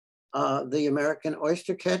marshes, the American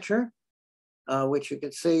oyster catcher, which you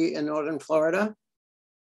can see in northern Florida.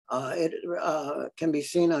 It can be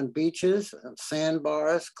seen on beaches,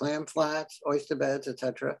 sandbars, clam flats, oyster beds,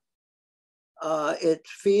 etc. It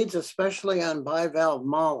feeds especially on bivalve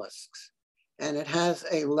mollusks, and it has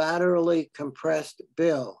a laterally compressed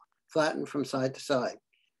bill, flattened from side to side,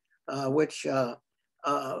 which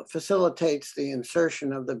facilitates the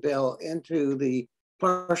insertion of the bill into the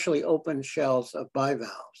partially open shells of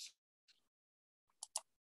bivalves.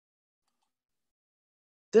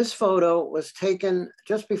 This photo was taken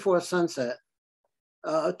just before sunset,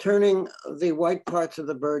 turning the white parts of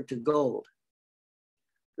the bird to gold.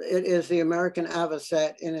 It is the American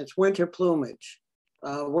avocet in its winter plumage,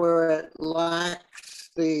 where it lacks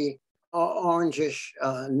the orangish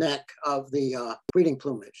neck of the breeding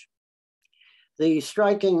plumage. The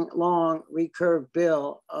striking long recurved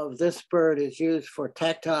bill of this bird is used for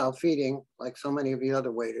tactile feeding, like so many of the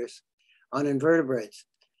other waders, on invertebrates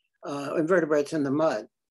in the mud.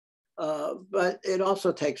 But it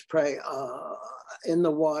also takes prey in the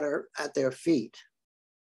water at their feet.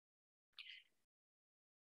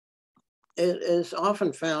 It is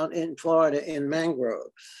often found in Florida in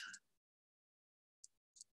mangroves.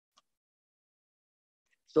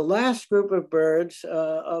 The last group of birds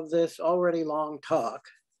of this already long talk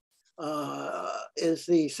is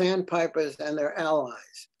the sandpipers and their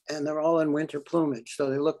allies, and they're all in winter plumage, so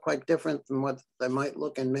they look quite different than what they might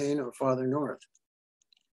look in Maine or farther north.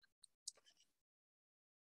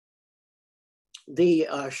 The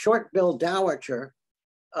short-billed dowitcher,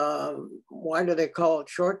 why do they call it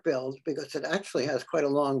short-billed? Because it actually has quite a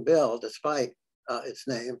long bill despite its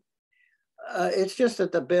name. It's just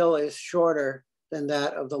that the bill is shorter than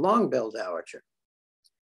that of the long-billed dowitcher.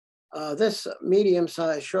 This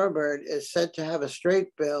medium-sized shorebird is said to have a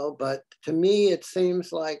straight bill, but to me, it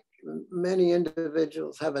seems like many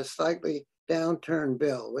individuals have a slightly downturned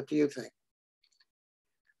bill. What do you think?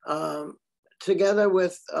 Together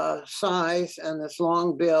with size and this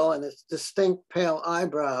long bill and its distinct pale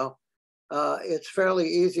eyebrow, it's fairly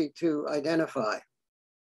easy to identify.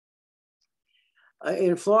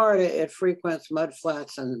 In Florida, it frequents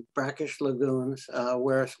mudflats and brackish lagoons,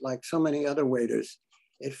 where, like so many other waders,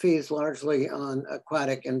 it feeds largely on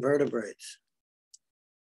aquatic invertebrates.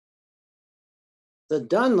 The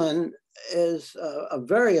dunlin is a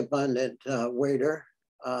very abundant wader.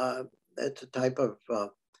 It's a type of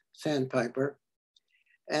sandpiper.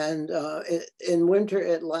 And in winter,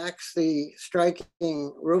 it lacks the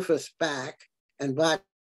striking rufous back and black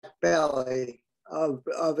belly of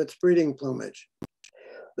its breeding plumage.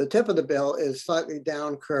 The tip of the bill is slightly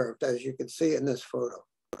down curved, as you can see in this photo.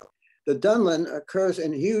 The dunlin occurs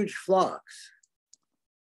in huge flocks.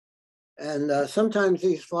 And sometimes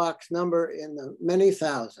these flocks number in the many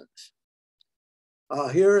thousands.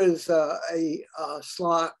 Here is a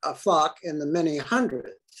flock in the many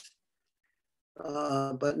hundreds,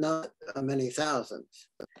 but not many thousands.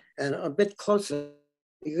 And a bit closer,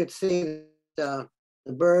 you could see the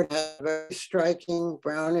bird has a very striking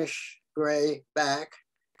brownish gray back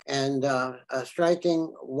and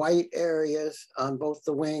striking white areas on both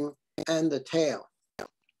the wing and the tail.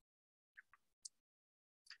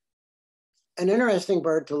 An interesting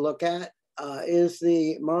bird to look at is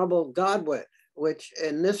the marble godwit, which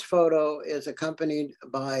in this photo is accompanied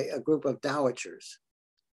by a group of dowitchers.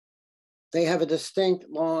 They have a distinct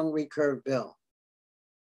long recurved bill.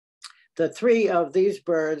 The three of these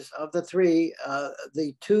birds, of the three,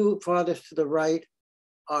 the two farthest to the right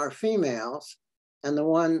are females, and the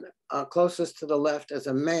one closest to the left is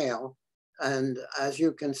a male. And as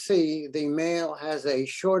you can see, the male has a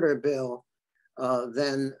shorter bill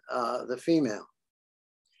than the female.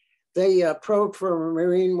 They probe for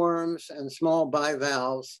marine worms and small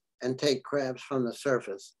bivalves and take crabs from the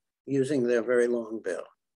surface using their very long bill.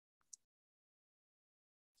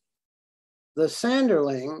 The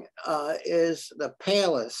sanderling is the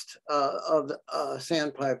palest of the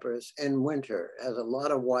sandpipers in winter, has a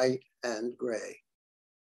lot of white and gray.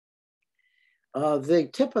 The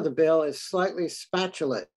tip of the bill is slightly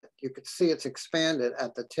spatulate. You can see it's expanded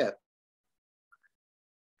at the tip.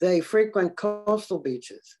 They frequent coastal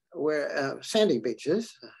beaches, where sandy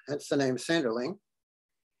beaches, hence the name sanderling,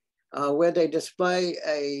 where they display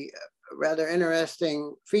a rather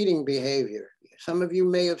interesting feeding behavior. Some of you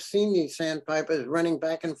may have seen these sandpipers running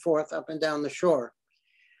back and forth up and down the shore,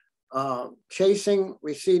 chasing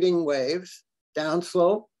receding waves,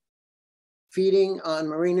 downslope, feeding on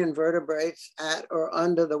marine invertebrates at or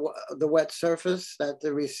under the wet surface that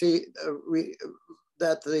the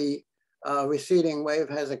receding wave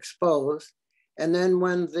has exposed. And then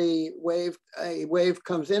when a wave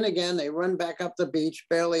comes in again, they run back up the beach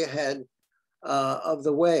barely ahead of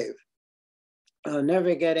the wave,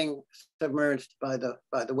 never getting submerged by the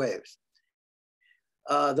waves.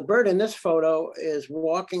 The bird in this photo is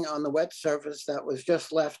walking on the wet surface that was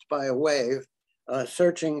just left by a wave,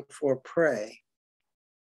 searching for prey.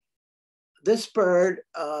 This bird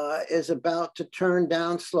is about to turn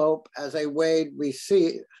downslope as a wave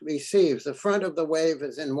receives. The front of the wave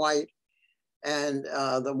is in white, and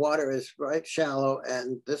the water is right shallow,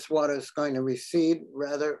 and this water is going to recede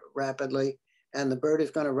rather rapidly, and the bird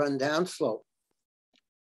is going to run downslope.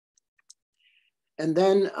 And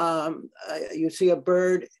then you see a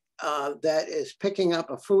bird that is picking up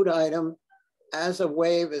a food item as a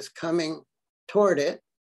wave is coming toward it.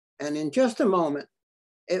 And in just a moment,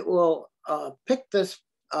 it will pick this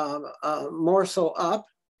morsel up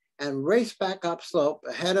and race back upslope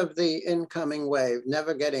ahead of the incoming wave,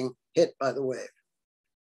 never getting hit by the wave.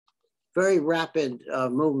 Very rapid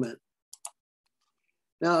movement.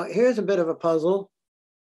 Now, here's a bit of a puzzle.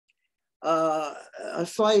 A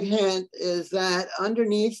slight hint is that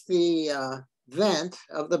underneath the vent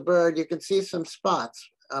of the bird, you can see some spots.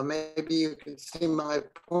 Maybe you can see my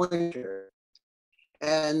pointer.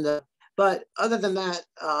 And but other than that,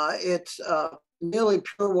 it's nearly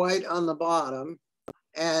pure white on the bottom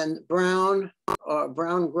and brown or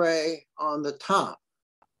brown gray on the top,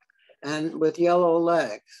 and with yellow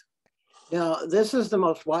legs. Now, this is the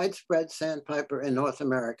most widespread sandpiper in North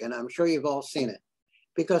America, and I'm sure you've all seen it,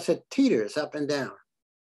 because it teeters up and down.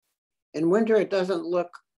 In winter, it doesn't look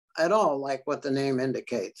at all like what the name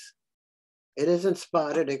indicates. It isn't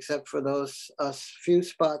spotted except for those few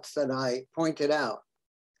spots that I pointed out.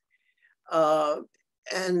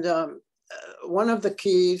 One of the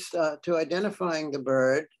keys to identifying the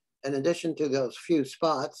bird, in addition to those few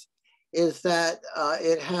spots, is that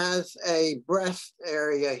it has a breast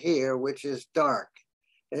area here, which is dark.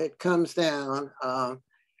 It comes down,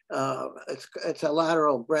 it's a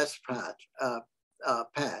lateral breast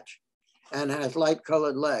patch and has light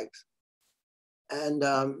colored legs. And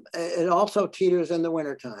it also teeters in the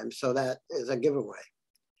wintertime, so that is a giveaway.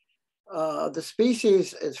 The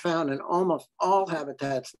species is found in almost all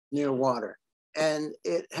habitats near water, and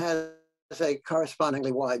it has a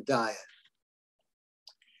correspondingly wide diet.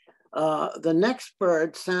 The next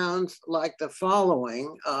bird sounds like the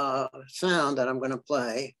following sound that I'm going to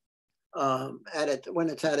play when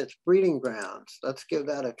it's at its breeding grounds. Let's give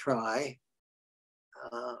that a try.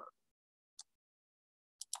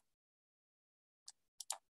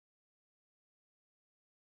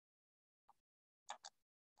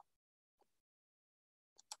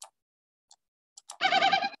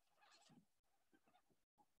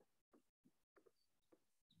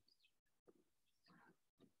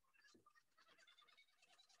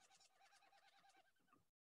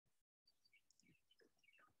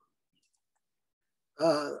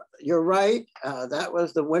 You're right, that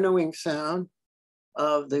was the winnowing sound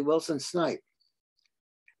of the Wilson snipe.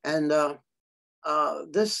 And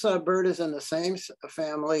this bird is in the same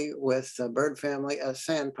family with bird family as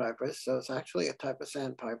sandpipers, so it's actually a type of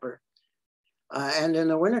sandpiper. And in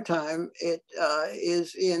the wintertime, it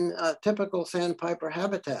is in typical sandpiper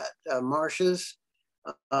habitat, marshes,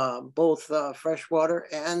 both freshwater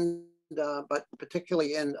and, but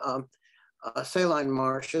particularly in saline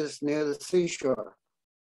marshes near the seashore.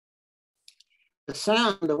 The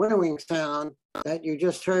sound, the winnowing sound that you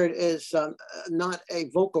just heard is not a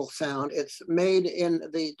vocal sound. It's made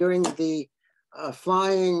during the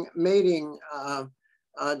flying mating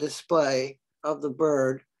display of the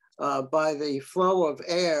bird by the flow of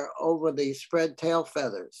air over the spread tail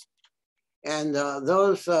feathers. And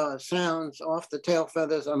those sounds off the tail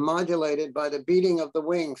feathers are modulated by the beating of the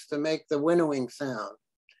wings to make the winnowing sound.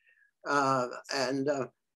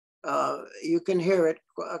 You can hear it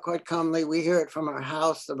quite commonly. We hear it from our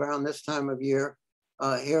house around this time of year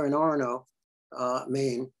here in Orono,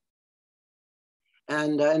 Maine.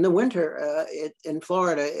 And in the winter, in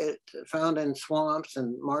Florida, it's found in swamps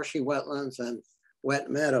and marshy wetlands and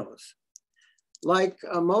wet meadows. Like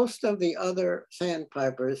most of the other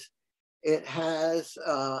sandpipers, it has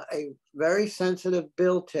a very sensitive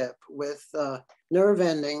bill tip with nerve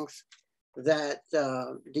endings that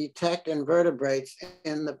detect invertebrates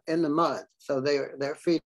in the mud. So they're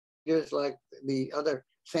feeders like the other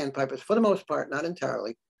sandpipers, for the most part, not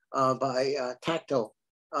entirely, by tactile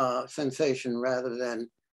sensation rather than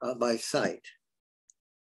by sight.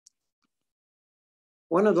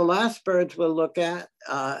 One of the last birds we'll look at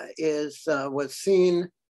was seen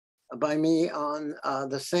by me on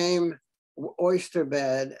the same oyster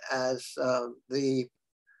bed as the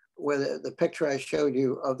picture I showed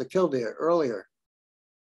you of the killdeer earlier,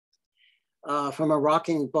 from a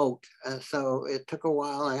rocking boat. And so it took a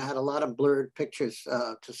while. I had a lot of blurred pictures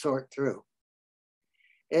to sort through.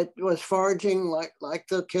 It was foraging like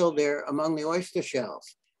the killdeer among the oyster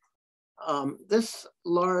shells. This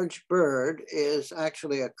large bird is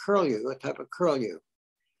actually a curlew, a type of curlew.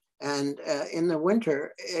 And in the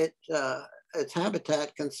winter, its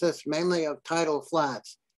habitat consists mainly of tidal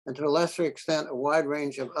flats, and to a lesser extent, a wide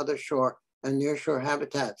range of other shore and nearshore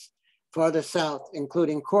habitats, farther south,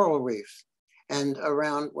 including coral reefs, and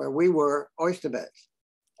around where we were, oyster beds.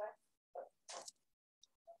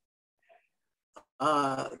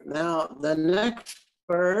 Now, the next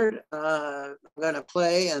bird I'm gonna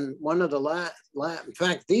play, and one of the in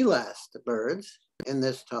fact, the last birds in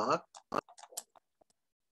this talk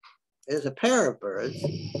is a pair of birds.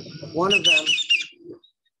 One of them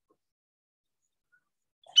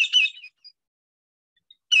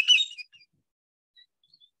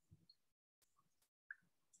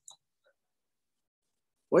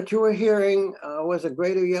what you were hearing was a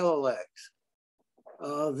greater yellowlegs.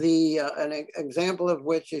 An example of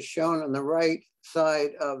which is shown on the right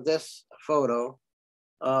side of this photo,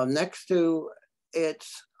 next to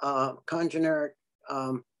its congeneric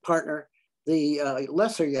partner, the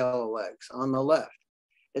lesser yellowlegs on the left.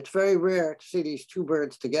 It's very rare to see these two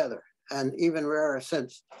birds together, and even rarer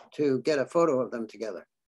since to get a photo of them together.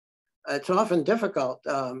 It's often difficult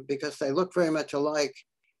because they look very much alike,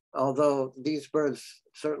 although these birds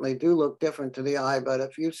certainly do look different to the eye. But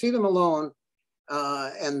if you see them alone,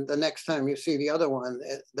 and the next time you see the other one,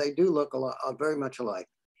 they do look very much alike.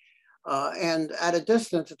 And at a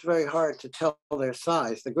distance, it's very hard to tell their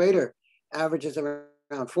size. The greater averages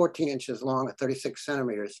around 14 inches long at 36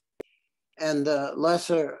 centimeters, and the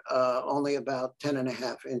lesser only about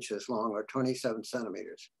 10.5 inches long or 27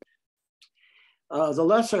 centimeters. The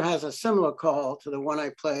lesser has a similar call to the one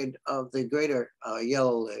I played of the greater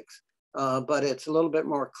yellow legs, but it's a little bit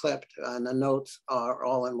more clipped and the notes are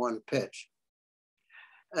all in one pitch.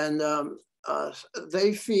 And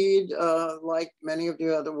they feed, like many of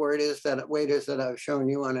the other waders that I've shown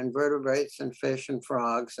you, on invertebrates and fish and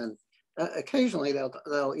frogs, and occasionally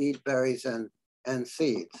they'll eat berries and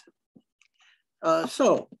seeds.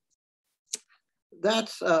 So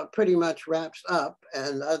that's pretty much wraps up,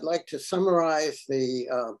 and I'd like to summarize the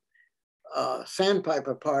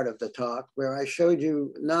sandpiper part of the talk, where I showed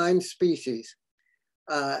you 9 species.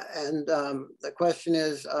 The question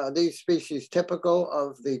is, are these species typical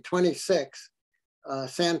of the 26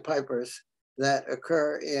 sandpipers that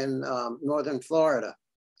occur in northern Florida?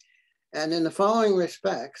 And in the following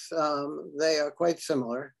respects, they are quite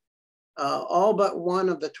similar. All but one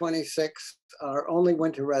of the 26 are only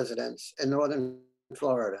winter residents in northern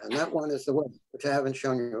Florida, and that one is the one which I haven't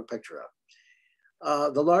shown you a picture of.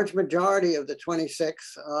 The large majority of the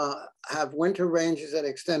 26 have winter ranges that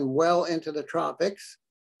extend well into the tropics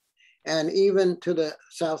and even to the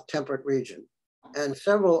south temperate region. And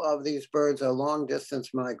several of these birds are long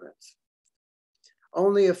distance migrants.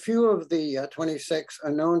 Only a few of the 26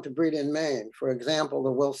 are known to breed in Maine, for example,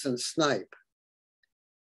 the Wilson snipe.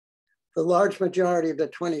 The large majority of the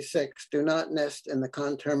 26 do not nest in the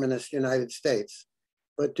conterminous United States,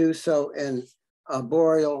 but do so in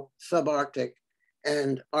boreal, subarctic,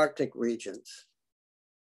 and Arctic regions.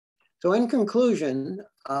 So in conclusion,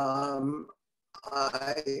 I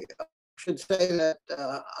should say that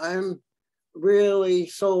I'm really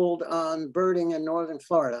sold on birding in northern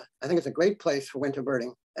Florida. I think it's a great place for winter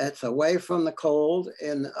birding. It's away from the cold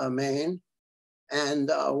in Maine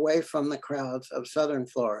and away from the crowds of southern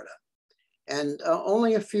Florida. And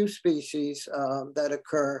only a few species that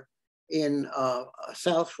occur in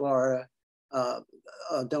South Florida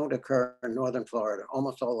don't occur in northern Florida.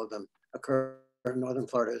 Almost all of them occur in northern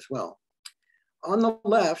Florida as well. On the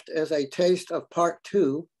left is a taste of part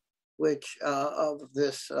 2, which of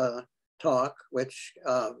this talk, which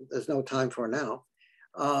there's no time for now.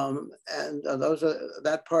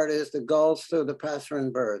 That part is the gulls through the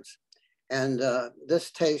passerine birds. And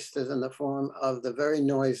this taste is in the form of the very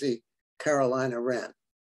noisy Carolina wren.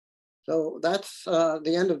 So that's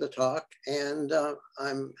the end of the talk, and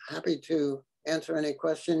I'm happy to answer any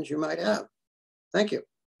questions you might have. Thank you.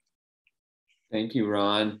 Thank you,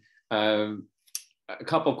 Ron. A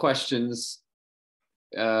couple questions.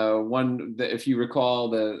 One, if you recall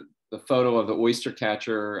the photo of the oyster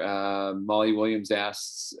catcher, Molly Williams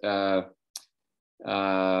asks,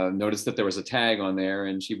 noticed that there was a tag on there,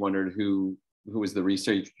 and she wondered who was the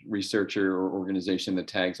researcher or organization that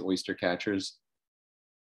tags oyster catchers.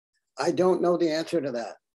 I don't know the answer to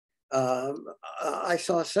that. I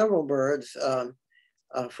saw several birds,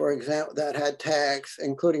 for example, that had tags,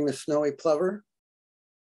 including the snowy plover,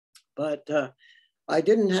 but I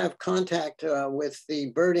didn't have contact with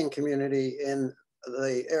the birding community in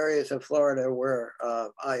the areas of Florida where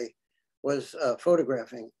I was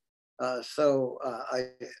photographing. So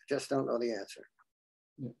I just don't know the answer.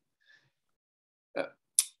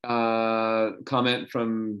 Comment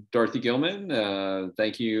from Dorothy Gilman.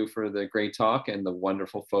 Thank you for the great talk and the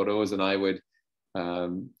wonderful photos. And I would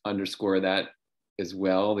underscore that as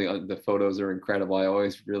well. The photos are incredible. I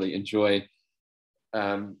always really enjoy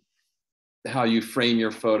how you frame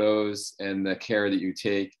your photos and the care that you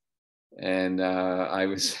take. And I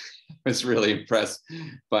was really impressed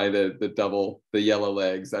by the yellow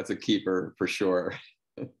legs. That's a keeper for sure.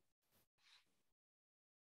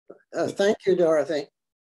 Thank you, Dorothy.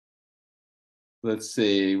 Let's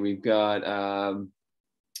see, we've got,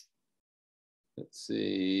 let's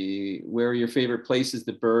see, where are your favorite places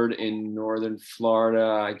to bird in northern Florida?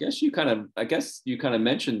 I guess you kind of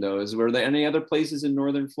mentioned those. Were there any other places in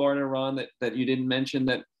northern Florida, Ron, that you didn't mention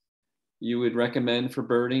that you would recommend for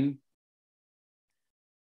birding?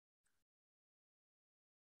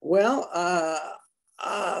 Well,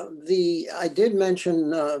 I did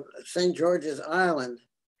mention St. George's Island.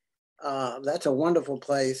 That's a wonderful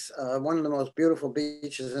place, one of the most beautiful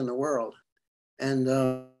beaches in the world. And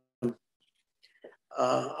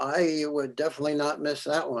I would definitely not miss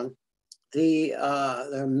that one. There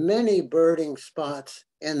are many birding spots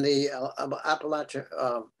in the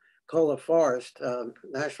Apalachicola Forest,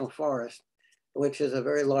 National Forest, which is a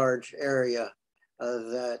very large area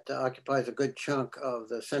that occupies a good chunk of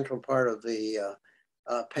the central part of the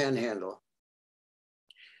Panhandle.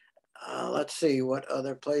 Let's see what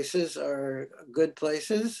other places are good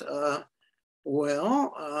places.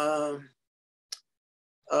 Well,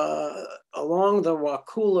 along the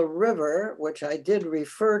Waukulla River, which I did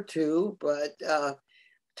refer to, but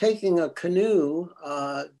taking a canoe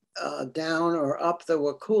down or up the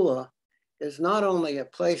Waukulla is not only a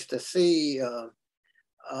place to see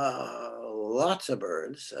lots of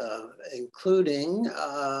birds, including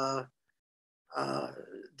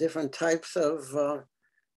different types of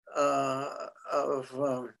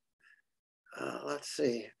let's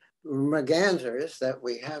see, mergansers that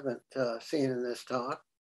we haven't seen in this talk,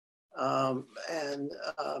 um, and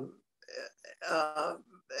um,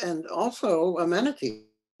 and also manatees.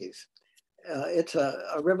 It's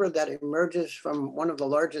a river that emerges from one of the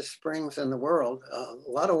largest springs in the world. A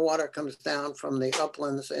lot of water comes down from the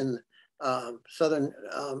uplands in southern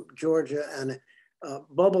Georgia and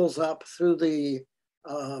bubbles up through the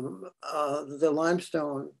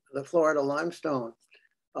limestone, the Florida limestone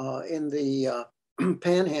in the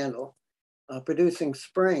panhandle, producing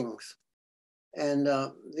springs. And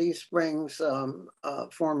these springs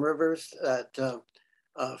form rivers that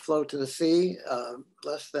flow to the sea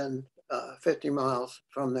less than 50 miles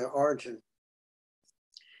from their origin.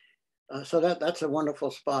 So that's a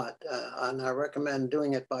wonderful spot, and I recommend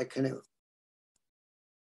doing it by canoe.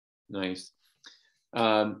 Nice.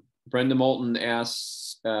 Brenda Moulton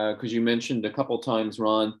asks, because you mentioned a couple times,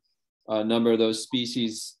 Ron, a number of those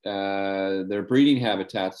species, their breeding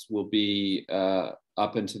habitats will be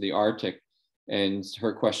up into the Arctic. And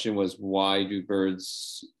her question was, why do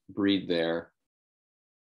birds breed there?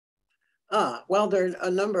 Well, there are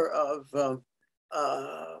a number of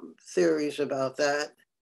theories about that.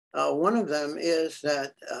 One of them is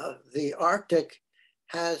that the Arctic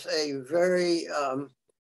has a very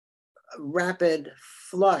rapid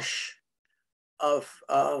flush of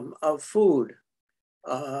food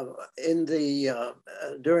in the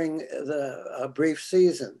during the brief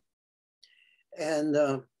season,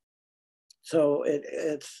 and so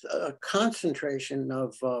it's a concentration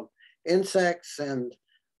of insects and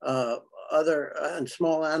other and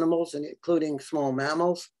small animals, including small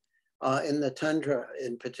mammals in the tundra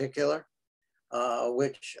in particular,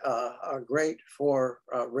 which are great for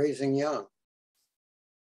raising young.